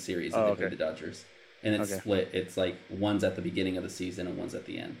 2-game series that they play okay. the Dodgers, and it's Okay. split. It's like one's at the beginning of the season and one's at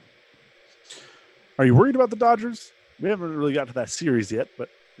the end. Are you worried about the Dodgers? We haven't really got to that series yet, but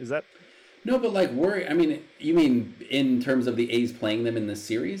is that? No, but like worry. I mean, you mean in terms of the A's playing them in this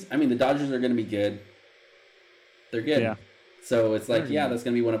series? I mean, the Dodgers are going to be good. They're good. Yeah. So it's like, They're yeah, good. that's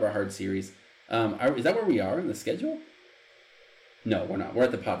going to be one of our hard series. Is that where we are in the schedule? No, we're not. We're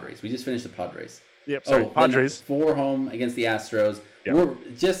at the Padres. We just finished the Padres. Yep. Sorry, Padres. 4 home against the Astros. Yep. We're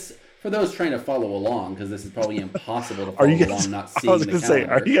just for those trying to follow along, because this is probably impossible to follow along, not seeing I was the going to say,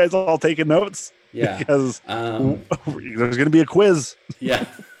 calendar. are you guys all taking notes? Yeah. Because there's going to be a quiz. Yeah.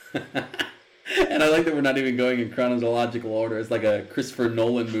 And I like that we're not even going in chronological order. It's like a Christopher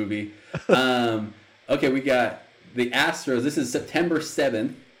Nolan movie. Okay, we got the Astros. This is September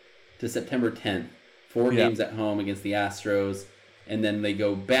 7th to September 10th. 4 games at home against the Astros. And then they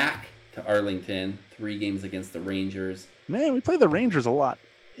go back to Arlington. 3 games against the Rangers. Man, we play the Rangers a lot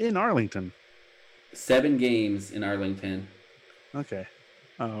in Arlington. 7 games in Arlington. Okay.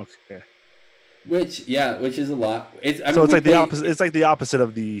 Oh, okay. Which is a lot. It's like the opposite. It's like the opposite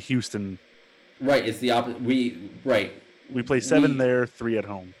of the Houston. Right. It's the opposite. We play 7 there, 3 at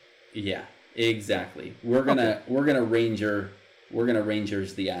home. Yeah, exactly. We're gonna Rangers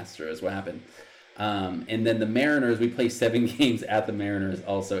the Astros. What happened? And then the Mariners. We play 7 games at the Mariners.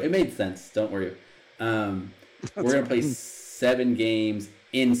 Also, it made sense. Don't worry. We're gonna play 7 games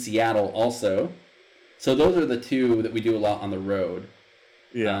in Seattle. Also, so those are the 2 that we do a lot on the road.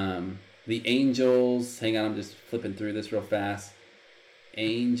 Yeah. The Angels. Hang on, I'm just flipping through this real fast.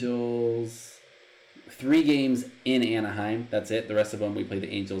 Angels. 3 games in Anaheim. That's it. The rest of them, we play the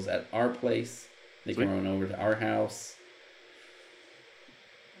Angels at our place. They can run over to our house.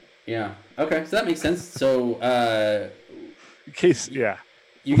 Yeah. Okay. So that makes sense. So,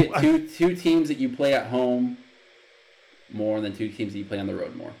 you get two teams that you play at home more than 2 teams that you play on the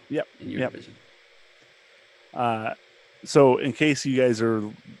road more. Yep. In your division. So, in case you guys are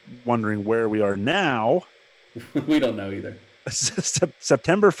wondering where we are now, we don't know either.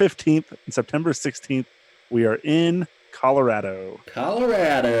 September 15th and September 16th, we are in Colorado.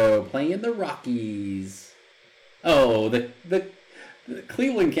 Colorado, playing the Rockies. Oh, the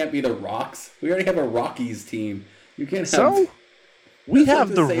Cleveland can't be the Rocks. We already have a Rockies team. You can't have... So, we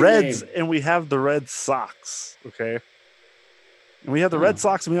have like the Reds name. And we have the Red Sox, okay? And we have the Red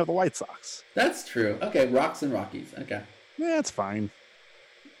Sox and we have the White Sox. That's true. Okay, Rocks and Rockies. Okay. Yeah, it's fine.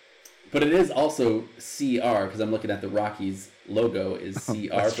 But it is also CR, because I'm looking at the Rockies logo is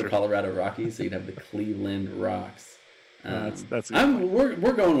CR for Colorado Rockies, so you'd have the Cleveland Rocks. That's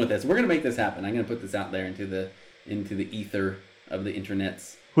we're going with this. We're going to make this happen. I'm going to put this out there into the ether of the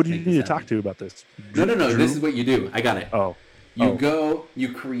internets. Who do you need to talk to about this? No. This is what you do. I got it.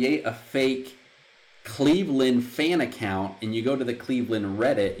 You create a fake Cleveland fan account, and you go to the Cleveland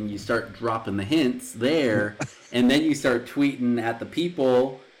Reddit, and you start dropping the hints there, and then you start tweeting at the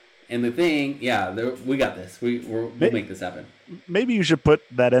people and the thing. Yeah, we got this. We'll make this happen. Maybe you should put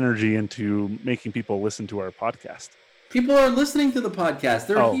that energy into making people listen to our podcast. People are listening to the podcast.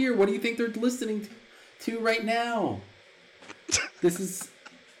 They're here. What do you think they're listening to right now? This is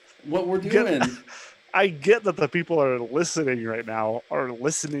what we're doing. I get that the people are listening right now are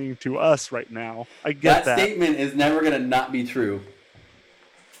listening to us right now. I get that. That statement is never going to not be true.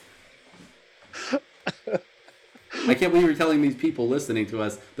 I can't believe you're telling these people listening to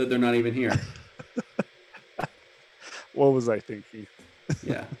us that they're not even here. What was I thinking?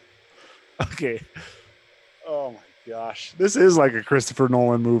 Yeah. Okay. Oh my gosh. This is like a Christopher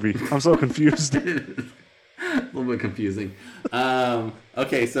Nolan movie. I'm so confused. A little bit confusing.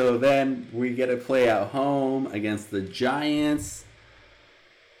 Okay, so then we get to play at home against the Giants.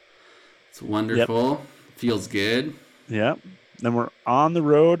 It's wonderful. Yep. Feels good. Yep. Then we're on the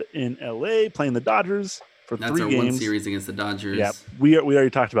road in LA playing the Dodgers for 3 games. That's our one series against the Dodgers. Yeah, we already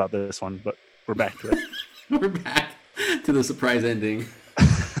talked about this one, but we're back to it. We're back to the surprise ending.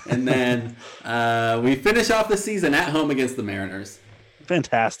 And then we finish off the season at home against the Mariners.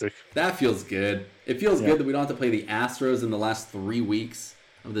 Fantastic. That feels good. It feels good that we don't have to play the Astros in the last 3 weeks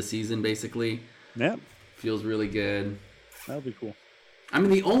of the season, basically. Yeah. Feels really good. That'll be cool. I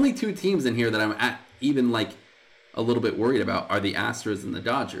mean, the only 2 teams in here that I'm even like a little bit worried about are the Astros and the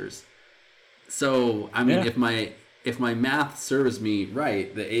Dodgers. So, I mean, if my math serves me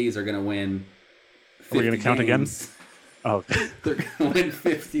right, the A's are going to win 50 Are we going to count again? Oh, okay. They're going to win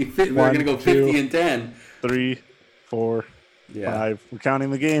 50. They're going to go 50 and 10. 3, 4, 5. We're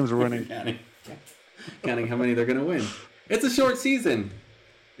counting the games we're winning. Counting how many they're going to win. It's a short season.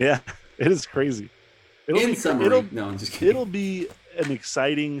 Yeah, it is crazy. I'm just kidding. It'll be an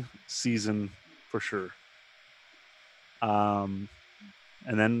exciting season for sure. And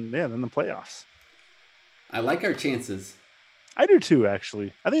then the playoffs. I like our chances. I do too,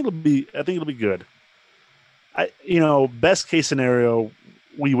 actually. I think it'll be good. Best case scenario,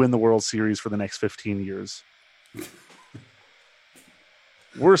 we win the World Series for the next 15 years.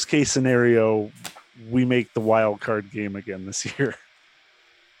 Worst case scenario, we make the wild card game again this year.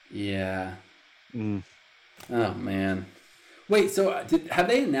 Yeah. Mm. Oh man. Wait, so have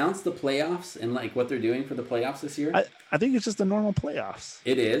they announced the playoffs and like what they're doing for the playoffs this year? I think it's just the normal playoffs.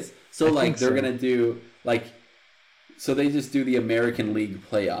 It is. So I like think they're so. gonna do like, so they just do the American League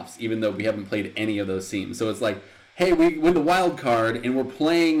playoffs, even though we haven't played any of those teams. So it's like, hey, we win the wild card and we're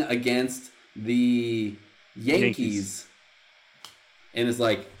playing against the Yankees. And it's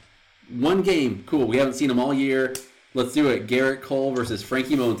like, one game, cool. We haven't seen them all year. Let's do it. Garrett Cole versus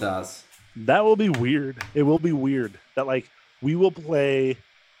Frankie Montas. That will be weird. It will be weird that like we will play,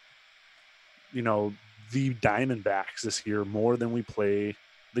 you know, the Diamondbacks this year more than we play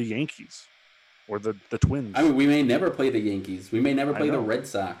the Yankees or the Twins. I mean, we may never play the Yankees. We may never play the know. Red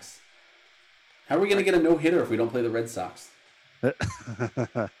Sox. How are we going to get a no-hitter if we don't play the Red Sox? Good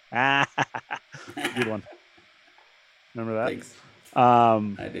one. Remember that? Thanks.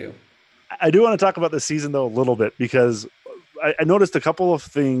 I do. I do want to talk about the season though a little bit because I noticed a couple of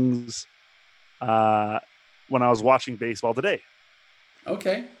things when I was watching baseball today.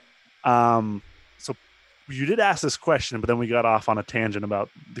 Okay. So you did ask this question, but then we got off on a tangent about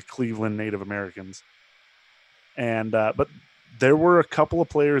the Cleveland Native Americans. And but there were a couple of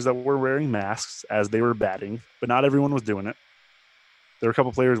players that were wearing masks as they were batting, but not everyone was doing it. There were a couple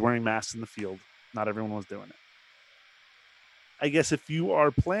of players wearing masks in the field. Not everyone was doing it. I guess if you are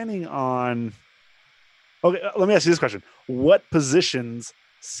planning on, okay, let me ask you this question: what positions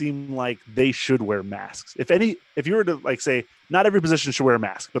seem like they should wear masks? If you were to like say, not every position should wear a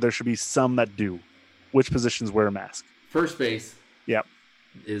mask, but there should be some that do. Which positions wear a mask? First base. Yep.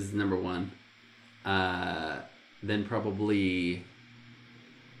 Is number one. Then probably,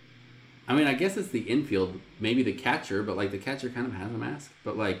 I mean, I guess it's the infield, maybe the catcher, but like the catcher kind of has a mask,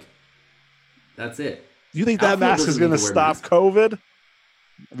 but like that's it. You think that Outfield mask is doesn't going to need to wear stop masks. COVID?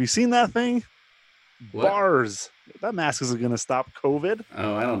 Have you seen that thing? What? Bars. That mask isn't going to stop COVID.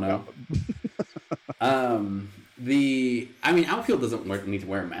 Oh, I don't know. I mean, outfield doesn't need to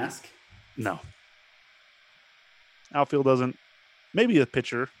wear a mask. No. Outfield doesn't. Maybe a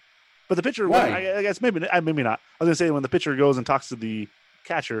pitcher. But the pitcher, Why? I guess maybe not. I was going to say when the pitcher goes and talks to the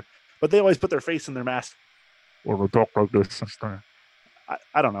catcher, but they always put their face in their mask. Or they talk like this.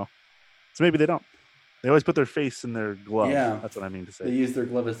 I don't know. So maybe they don't. They always put their face in their glove. Yeah. That's what I mean to say. They use their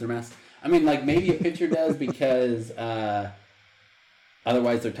glove as their mask. I mean, like maybe a pitcher does because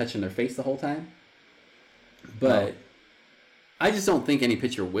otherwise they're touching their face the whole time. But I just don't think any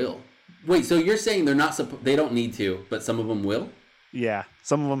pitcher will. Wait, so you're saying they're not they don't need to, but some of them will? Yeah,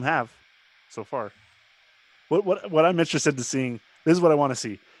 some of them have so far. What I'm interested in seeing, this is what I want to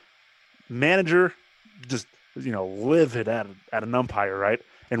see. Manager just, livid at an umpire, right?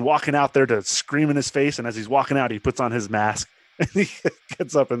 And walking out there to scream in his face, and as he's walking out, he puts on his mask and he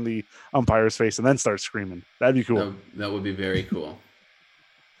gets up in the umpire's face and then starts screaming. That'd be cool. That would be very cool.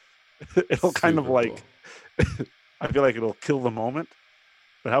 It'll kind of Super like, I feel like it'll kill the moment,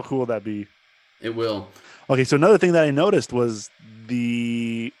 but how cool would that be? It will. Okay, so another thing that I noticed was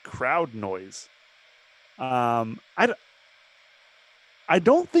the crowd noise. I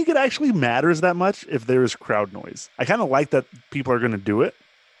don't think it actually matters that much if there's crowd noise. I kind of like that people are going to do it,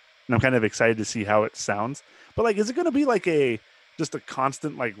 and I'm kind of excited to see how it sounds. But like, is it going to be like just a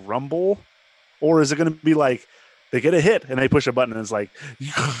constant like rumble, or is it going to be like they get a hit and they push a button and it's like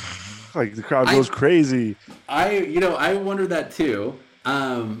like the crowd goes crazy? I wonder that too.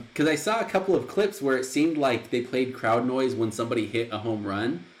 Because I saw a couple of clips where it seemed like they played crowd noise when somebody hit a home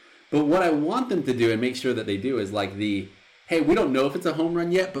run. But what I want them to do and make sure that they do is like hey, we don't know if it's a home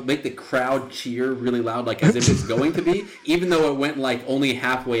run yet, but make the crowd cheer really loud, like as if it's going to be, even though it went like only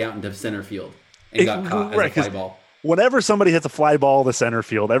halfway out into center field and got caught as a fly ball. Whenever somebody hits a fly ball to center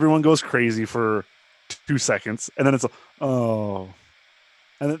field, everyone goes crazy for 2 seconds, and then it's and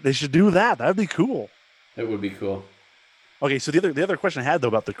they should do that. That'd be cool. It would be cool. Okay, so the other question I had though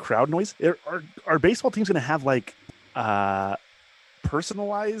about the crowd noise, are baseball teams going to have like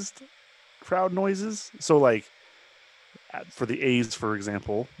personalized crowd noises? So like for the A's, for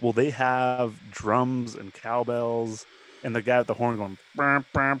example, will they have drums and cowbells and the guy at the horn going bam,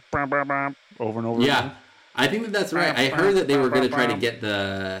 bam, bam, bam, bam, over and over? Yeah, again? I think that's right. I heard that they were going to try to get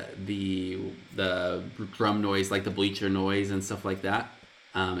the drum noise, like the bleacher noise and stuff like that,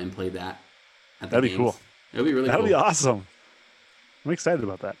 and play that at the That'd be games. cool. It'd be really cool. That'd be awesome. I'm excited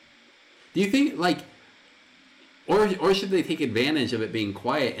about that. Do you think like, or should they take advantage of it being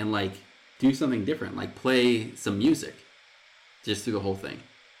quiet and like do something different, like play some music, just through the whole thing?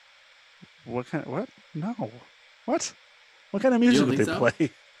 What? No. What? What kind of music would they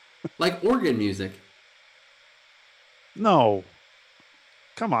play? Like organ music. No.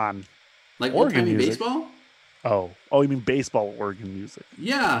 Come on. Like Organ old-timey music? baseball? Oh, you mean baseball organ music?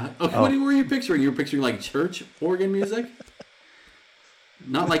 Yeah. Okay, Oh. what were you picturing? You were picturing like church organ music?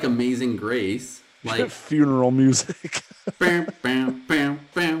 Not like Amazing Grace. Like Funeral music. like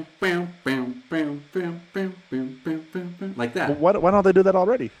that. Why don't they do that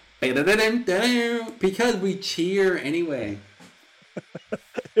already? Because we cheer anyway.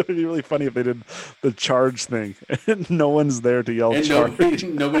 It would be really funny if they did the charge thing and no one's there to yell And charge.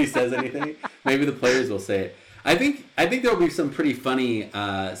 nobody says anything. Maybe the players will say it. I think there'll be some pretty funny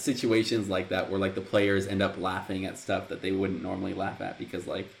situations like that where like the players end up laughing at stuff that they wouldn't normally laugh at because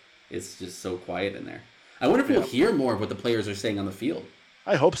like it's just so quiet in there. I wonder if we'll hear more of what the players are saying on the field.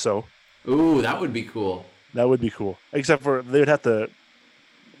 I hope so. Ooh, that would be cool. That would be cool. Except for they would have to,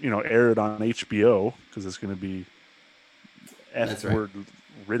 air it on HBO because it's going to be That's right. F-word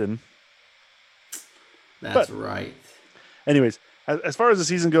ridden. That's right. Anyways, as far as the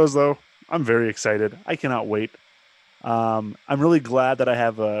season goes, though, I'm very excited. I cannot wait. I'm really glad that I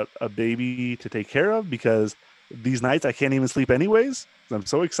have a baby to take care of because these nights I can't even sleep anyways. I'm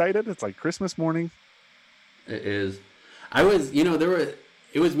so excited. It's like Christmas morning. It is. I was,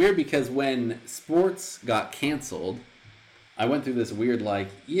 it was weird because when sports got canceled, I went through this weird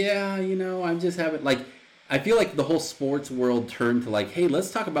I'm just having I feel like the whole sports world turned to like, hey,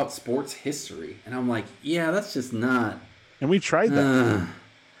 let's talk about sports history. And I'm like, yeah, that's just not. And we tried that.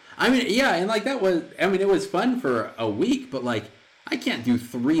 I mean, yeah, and it was fun for a week, but like, I can't do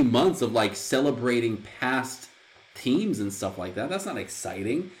 3 months of like celebrating past teams and stuff like that. That's not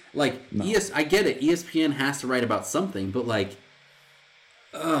exciting. Like, No. I get it. ESPN has to write about something, but like,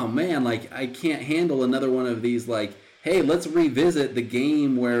 oh man, like I can't handle another one of these like, hey, let's revisit the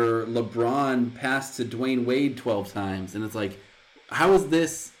game where LeBron passed to Dwayne Wade 12 times. And it's like, how is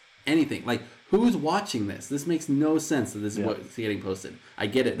this anything? Like, who's watching this? This makes no sense that this is what's getting posted. I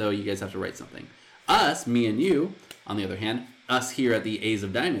get it, though. You guys have to write something. Us, me and you, on the other hand, us here at the A's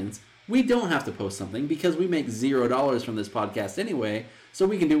of Diamonds, we don't have to post something because we make $0 from this podcast anyway, so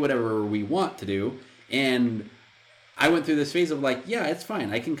we can do whatever we want to do. And I went through this phase of like, yeah, it's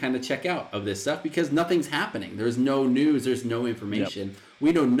fine. I can kind of check out of this stuff because nothing's happening. There's no news. There's no information. Yep.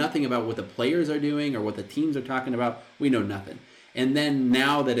 We know nothing about what the players are doing or what the teams are talking about. We know nothing. And then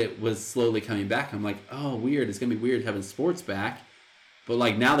now that it was slowly coming back, I'm like, oh, weird. It's going to be weird having sports back. But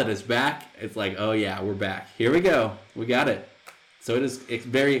like now that it's back, it's like, oh yeah, we're back. Here we go. We got it. So it's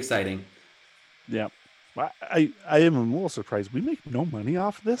very exciting. Yeah. I am a little surprised. We make no money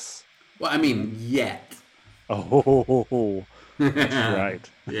off this? Well, I mean, yet. Oh, that's right.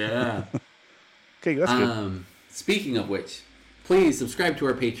 Yeah. Okay, that's good. Speaking of which, please subscribe to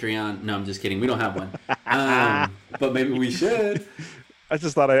our Patreon. No, I'm just kidding. We don't have one. But maybe we should. I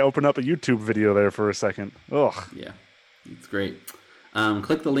just thought I opened up a YouTube video there for a second. Ugh. Yeah, it's great.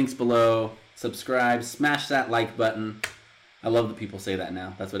 Click the links below. Subscribe. Smash that like button. I love that people say that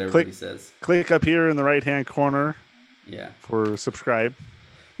now. That's what everybody says. Click up here in the right-hand corner. Yeah. For subscribe.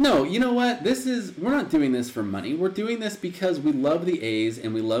 No, you know what? We're not doing this for money. We're doing this because we love the A's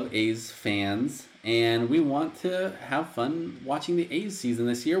and we love A's fans. And we want to have fun watching the A's season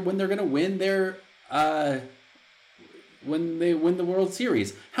this year when they're going to win their, when they win the World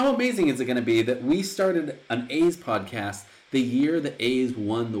Series. How amazing is it going to be that we started an A's podcast the year the A's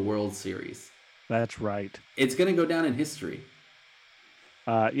won the World Series? That's right. It's going to go down in history.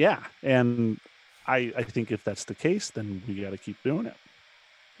 Yeah. And I think if that's the case, then we got to keep doing it.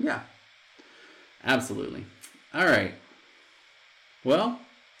 Yeah. Absolutely. All right. Well,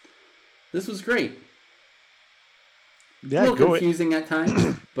 this was great. Yeah, a little confusing at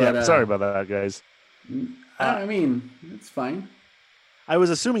times. But, yeah, sorry about that, guys. I mean, it's fine. I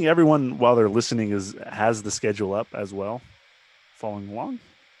was assuming everyone, while they're listening, has the schedule up as well, following along.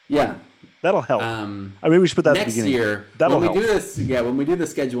 Yeah, that'll help. I mean, we should put that next at the beginning. Year. That'll when we help. do this, when we do the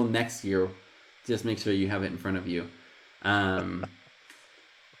schedule next year, just make sure you have it in front of you. Can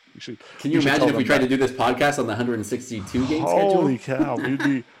you imagine if we tried to do this podcast on the 162 game schedule? Holy cow,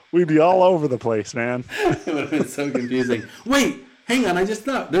 we'd be all over the place, man. It would have been so confusing. Wait, hang on. I just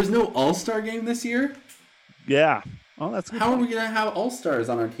thought there's no All-Star game this year. Yeah. Oh, that's good. How are we gonna have All-Stars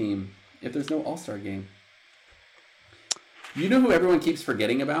on our team if there's no All-Star game? You know who everyone keeps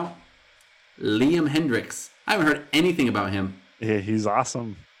forgetting about? Liam Hendricks. I haven't heard anything about him. Yeah, he's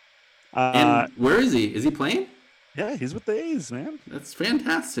awesome. And where is he? Is he playing? Yeah, he's with the A's, man. That's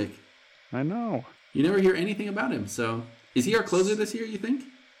fantastic. I know. You never hear anything about him. So, is he our closer this year, you think?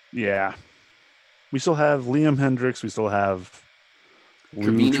 Yeah. We still have Liam Hendricks. We still have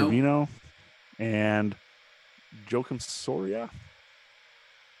Lou Trevino and Joakim Soria.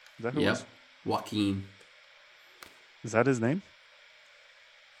 Is that who it is? Joaquin. Is that his name?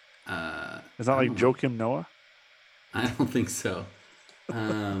 Is that like Joakim Noah? I don't think so.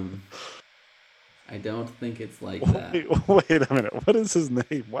 I don't think it's like that. Wait a minute. What is his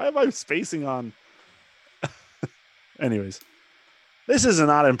name? Why am I spacing on? Anyways, this is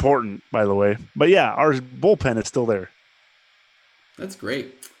not important, by the way. But yeah, our bullpen is still there. That's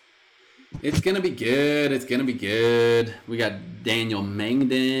great. It's going to be good. It's going to be good. We got Daniel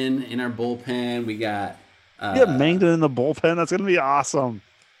Mangden in our bullpen. We got... Yeah, Mangden in the bullpen. That's going to be awesome.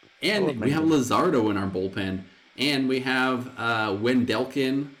 And we have Luzardo in our bullpen. And we have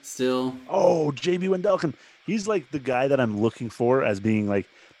Wendelken still. Oh, JB Wendelken. He's like the guy that I'm looking for as being like,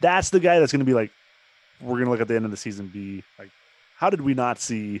 that's the guy that's going to be like, we're going to look at the end of the season be like, how did we not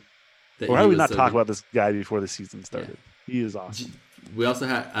see, or how did we not talk about this guy before the season started? Yeah. He is awesome. We also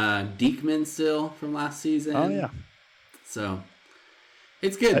have Diekman still from last season. Oh, yeah. So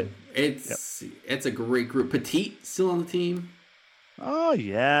it's good. It's a great group. Petit still on the team. Oh,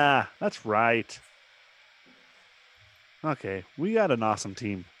 yeah. That's right. Okay, we got an awesome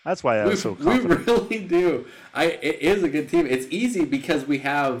team. That's why I was so confident. We really do. It is a good team. It's easy because we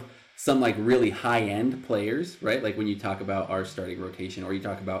have some like really high-end players, right? Like when you talk about our starting rotation or you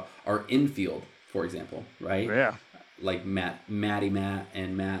talk about our infield, for example, right? Yeah. Like Matty Matt,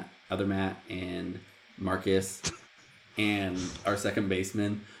 and Marcus and our second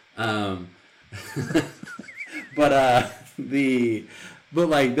baseman. But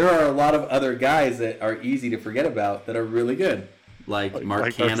like there are a lot of other guys that are easy to forget about that are really good. Like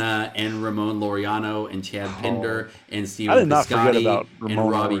Mark Hanna and Ramon Laureano and Chad Pinder and Steven Piscotty and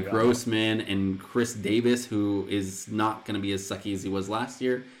Robbie Grossman and Chris Davis, who is not going to be as sucky as he was last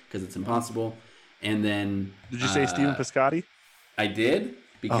year because it's impossible. And then... Did you say Steven Piscotty? I did,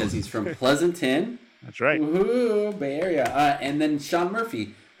 because he's from Pleasanton. That's right. Woohoo, Bay Area. And then Sean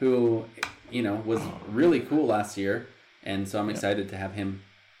Murphy, who, was really cool last year. And so I'm excited to have him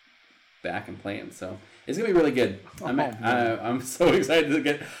back and playing. So it's going to be really good. I'm so excited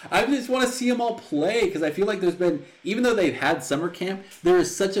to I just want to see them all play because I feel like there's been, even though they've had summer camp, there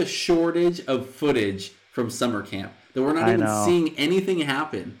is such a shortage of footage from summer camp that we're not even seeing anything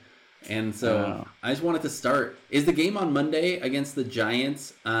happen. And so I just wanted to start. Is the game on Monday against the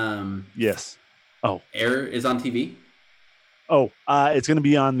Giants? Yes. Air is on TV? It's going to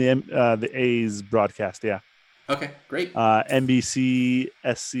be on the A's broadcast, yeah. Okay, great. NBC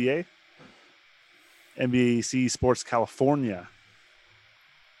SCA, NBC Sports California.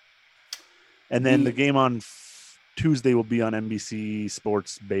 And then the game on Tuesday will be on NBC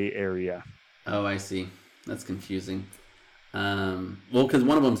Sports Bay Area. Oh, I see. That's confusing. Because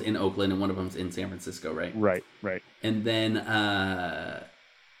one of them's in Oakland and one of them's in San Francisco, right? Right. And then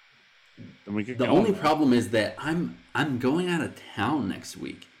the only problem is that I'm going out of town next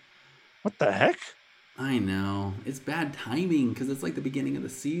week. What the heck? I know. It's bad timing because it's like the beginning of the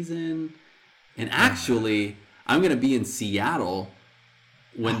season. And actually, I'm going to be in Seattle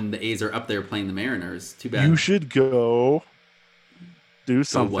when the A's are up there playing the Mariners. Too bad. You should go do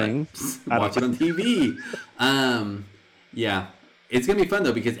something. Watch it on TV. Yeah. It's going to be fun,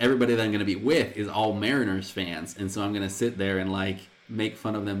 though, because everybody that I'm going to be with is all Mariners fans. And so I'm going to sit there and, make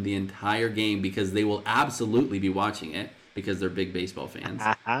fun of them the entire game because they will absolutely be watching it because they're big baseball fans.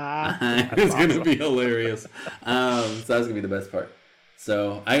 It's going to be hilarious. So that's going to be the best part.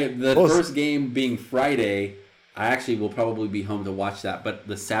 So first game being Friday, I actually will probably be home to watch that. But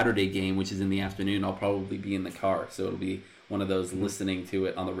the Saturday game, which is in the afternoon, I'll probably be in the car. So it'll be one of those listening to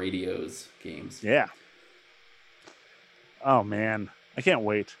it on the radios games. Yeah. Oh, man. I can't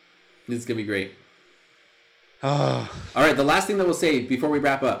wait. This is going to be great. All right, the last thing that we'll say before we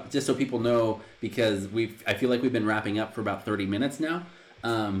wrap up, just so people know, because I feel like we've been wrapping up for about 30 minutes now,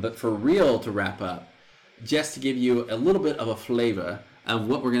 but for real to wrap up, just to give you a little bit of a flavor of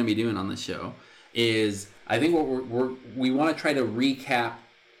what we're going to be doing on this show, is I think we want to try to recap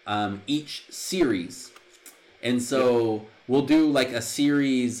each series. And so we'll do a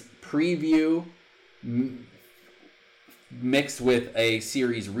series preview mixed with a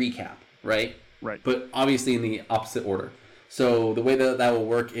series recap, right? Right. But obviously in the opposite order. So the way that will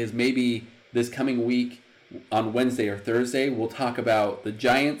work is maybe this coming week on Wednesday or Thursday, we'll talk about the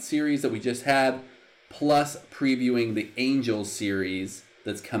Giants series that we just had, plus previewing the Angels series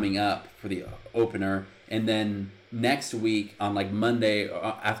that's coming up for the opener. And then next week on Monday,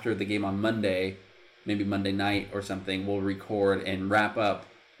 after the game on Monday, maybe Monday night or something, we'll record and wrap up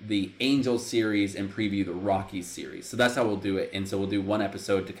the Angels series and preview the Rockies series. So that's how we'll do it. And so we'll do one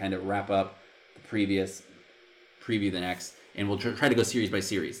episode to kind of wrap up the previous, preview the next, and we'll try to go series by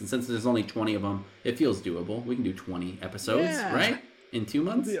series. And since there's only 20 of them, it feels doable. We can do 20 episodes, right? In 2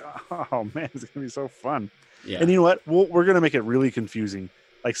 months? Oh, man, it's going to be so fun. Yeah. And you know what? We're going to make it really confusing.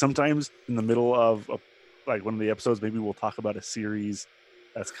 Sometimes in the middle of like one of the episodes, maybe we'll talk about a series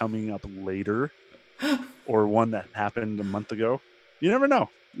that's coming up later, or one that happened a month ago. You never know.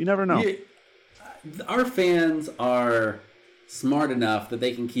 You never know. Yeah, our fans are smart enough that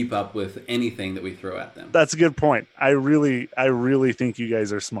they can keep up with anything that we throw at them. That's a good point. I really think you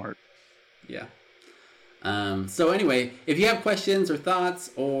guys are smart. Yeah. So anyway, if you have questions or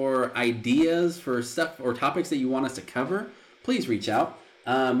thoughts or ideas for stuff or topics that you want us to cover, please reach out.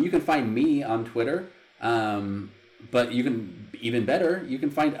 You can find me on Twitter, but you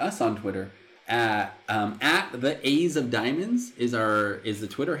can find us on Twitter at the A's of Diamonds is the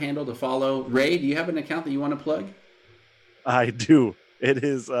Twitter handle to follow. Ray, do you have an account that you want to plug? I do. It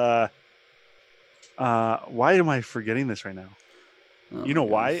is. Why am I forgetting this right now? Oh, you know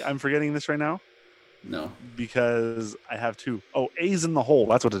gosh. why I'm forgetting this right now? No. Because I have two. Oh, A's in the hole.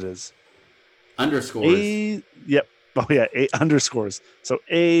 That's what it is. Underscores. Yep. Oh yeah, underscores. So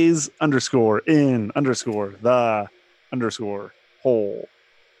A's underscore in underscore the underscore hole.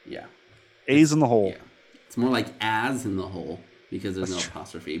 Yeah. A's in the hole. Yeah. It's more like as in the hole because there's no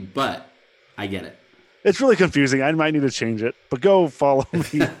apostrophe, but I get it. It's really confusing. I might need to change it, but go follow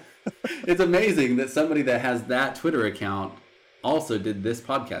me. It's amazing that somebody that has that Twitter account also did this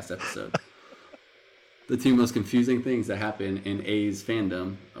podcast episode. The two most confusing things that happen in A's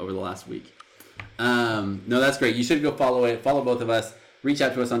fandom over the last week. No, that's great. You should go follow it. Follow both of us. Reach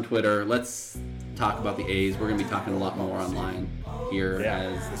out to us on Twitter. Let's talk about the A's. We're going to be talking a lot more online here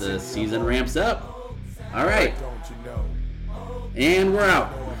as the season ramps up. All right. And we're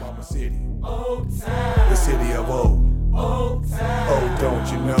out. The city of O. Oh,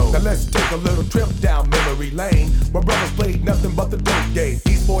 don't you know? Now let's take a little trip down memory lane. My brothers played nothing but the dirt game.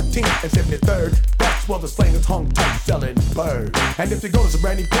 East 14th and 73rd. That's where the slingers hung tight selling bird. And if you go to some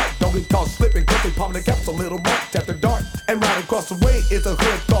brandy park, don't get caught slipping. Quickly palm the caps a little marked at the dark. And right across the way is a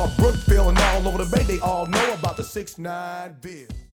hood called Brookville. And all over the bay they all know about the 6-9 bill.